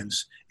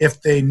historians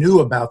if they knew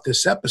about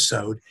this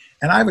episode,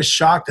 and I was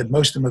shocked that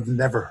most of them had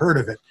never heard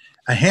of it.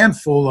 A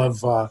handful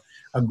of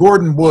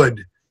Gordon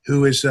Wood,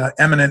 who is an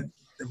eminent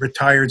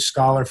retired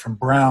scholar from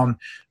Brown,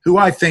 who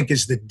I think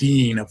is the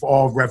dean of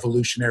all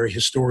revolutionary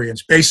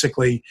historians.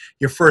 Basically,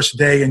 your first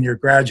day in your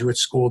graduate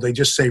school, they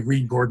just say,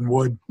 read Gordon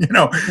Wood.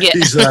 Yeah.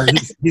 He's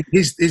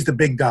the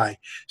big guy.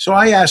 So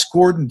I asked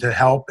Gordon to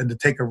help and to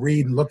take a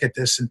read and look at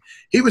this. And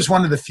he was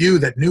one of the few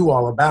that knew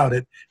all about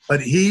it,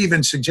 but he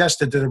even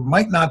suggested that it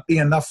might not be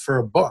enough for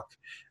a book.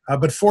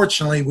 But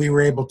fortunately, we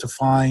were able to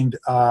find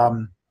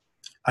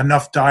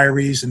enough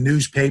diaries and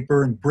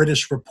newspaper and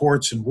British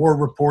reports and war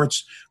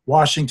reports,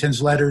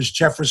 Washington's letters,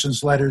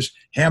 Jefferson's letters,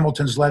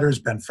 Hamilton's letters,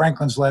 Ben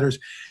Franklin's letters,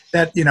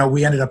 that,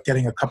 we ended up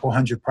getting a couple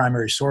hundred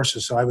primary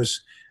sources. So I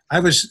was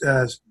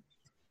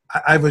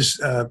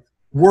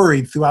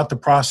worried throughout the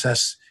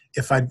process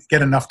if I'd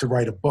get enough to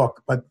write a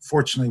book, but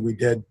fortunately we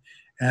did.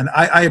 And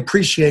I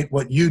appreciate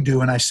what you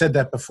do. And I said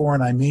that before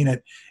and I mean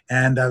it.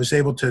 And I was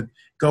able to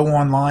go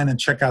online and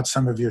check out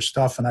some of your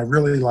stuff, and I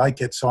really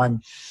like it. So I'm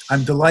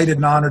delighted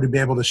and honored to be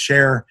able to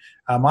share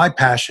my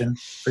passion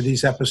for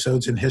these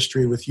episodes in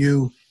history with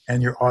you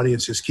and your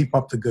audiences. Keep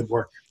up the good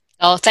work.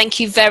 Oh, thank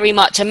you very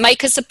much. And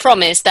make us a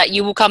promise that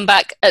you will come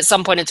back at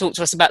some point and talk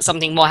to us about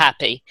something more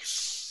happy.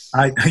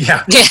 I've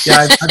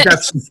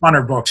got some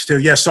funner books too.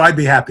 Yes, so I'd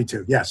be happy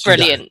to. Yes.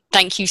 Brilliant.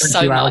 Thank you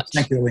so much. Alex.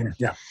 Thank you, Alina.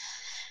 Yeah.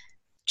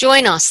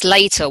 Join us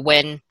later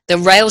when the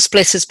Rail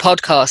Splitters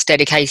podcast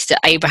dedicated to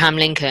Abraham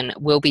Lincoln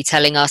will be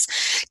telling us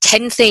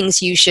 10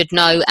 things you should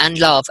know and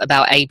love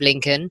about Abe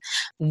Lincoln.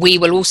 We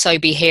will also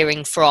be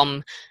hearing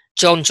from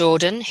John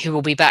Jordan, who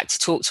will be back to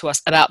talk to us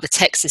about the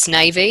Texas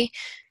Navy.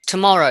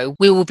 Tomorrow,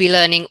 we will be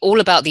learning all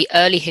about the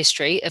early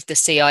history of the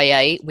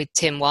CIA with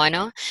Tim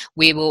Weiner.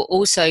 We will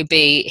also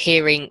be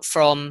hearing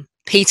from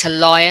Peter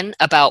Lyon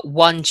about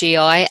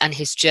 1GI and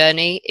his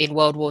journey in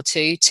World War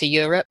II to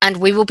Europe. And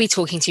we will be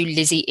talking to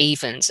Lizzie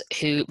Evans,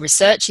 who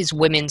researches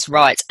women's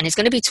rights and is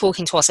going to be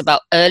talking to us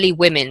about early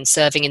women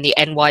serving in the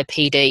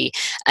NYPD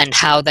and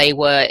how they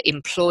were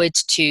employed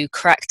to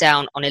crack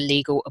down on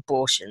illegal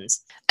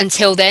abortions.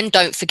 Until then,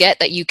 don't forget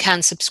that you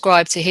can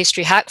subscribe to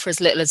History Hack for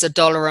as little as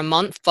 $1 a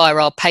month via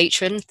our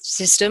Patreon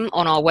system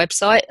on our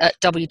website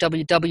at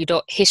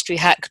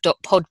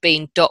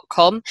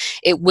www.historyhack.podbean.com.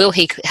 It will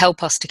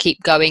help us to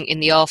keep going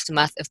in the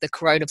aftermath of the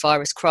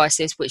coronavirus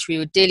crisis, which we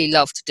would dearly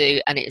love to do,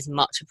 and it is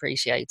much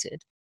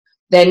appreciated.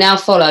 There now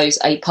follows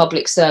a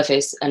public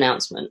service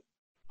announcement.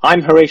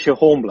 I'm Horatio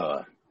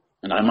Hornblower.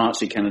 And I'm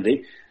Archie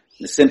Kennedy.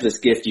 The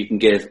simplest gift you can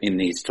give in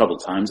these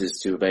troubled times is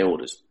to obey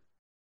orders.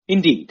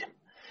 Indeed.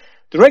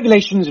 The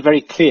regulations are very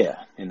clear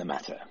in the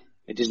matter.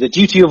 It is the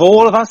duty of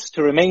all of us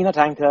to remain at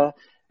anchor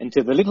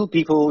until the little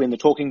people in the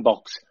talking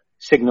box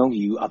signal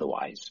you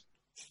otherwise.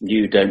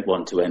 You don't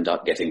want to end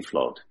up getting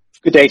flogged.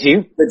 Good day to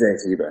you. Good day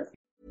to you both.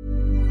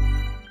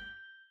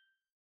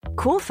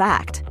 Cool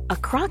fact, a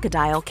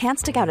crocodile can't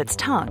stick out its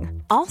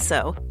tongue.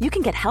 Also, you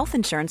can get health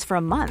insurance for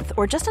a month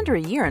or just under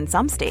a year in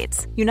some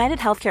states. United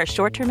Healthcare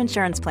short-term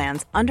insurance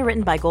plans,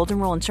 underwritten by Golden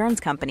Rule Insurance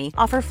Company,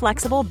 offer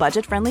flexible,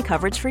 budget-friendly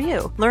coverage for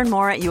you. Learn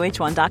more at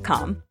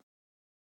uh1.com.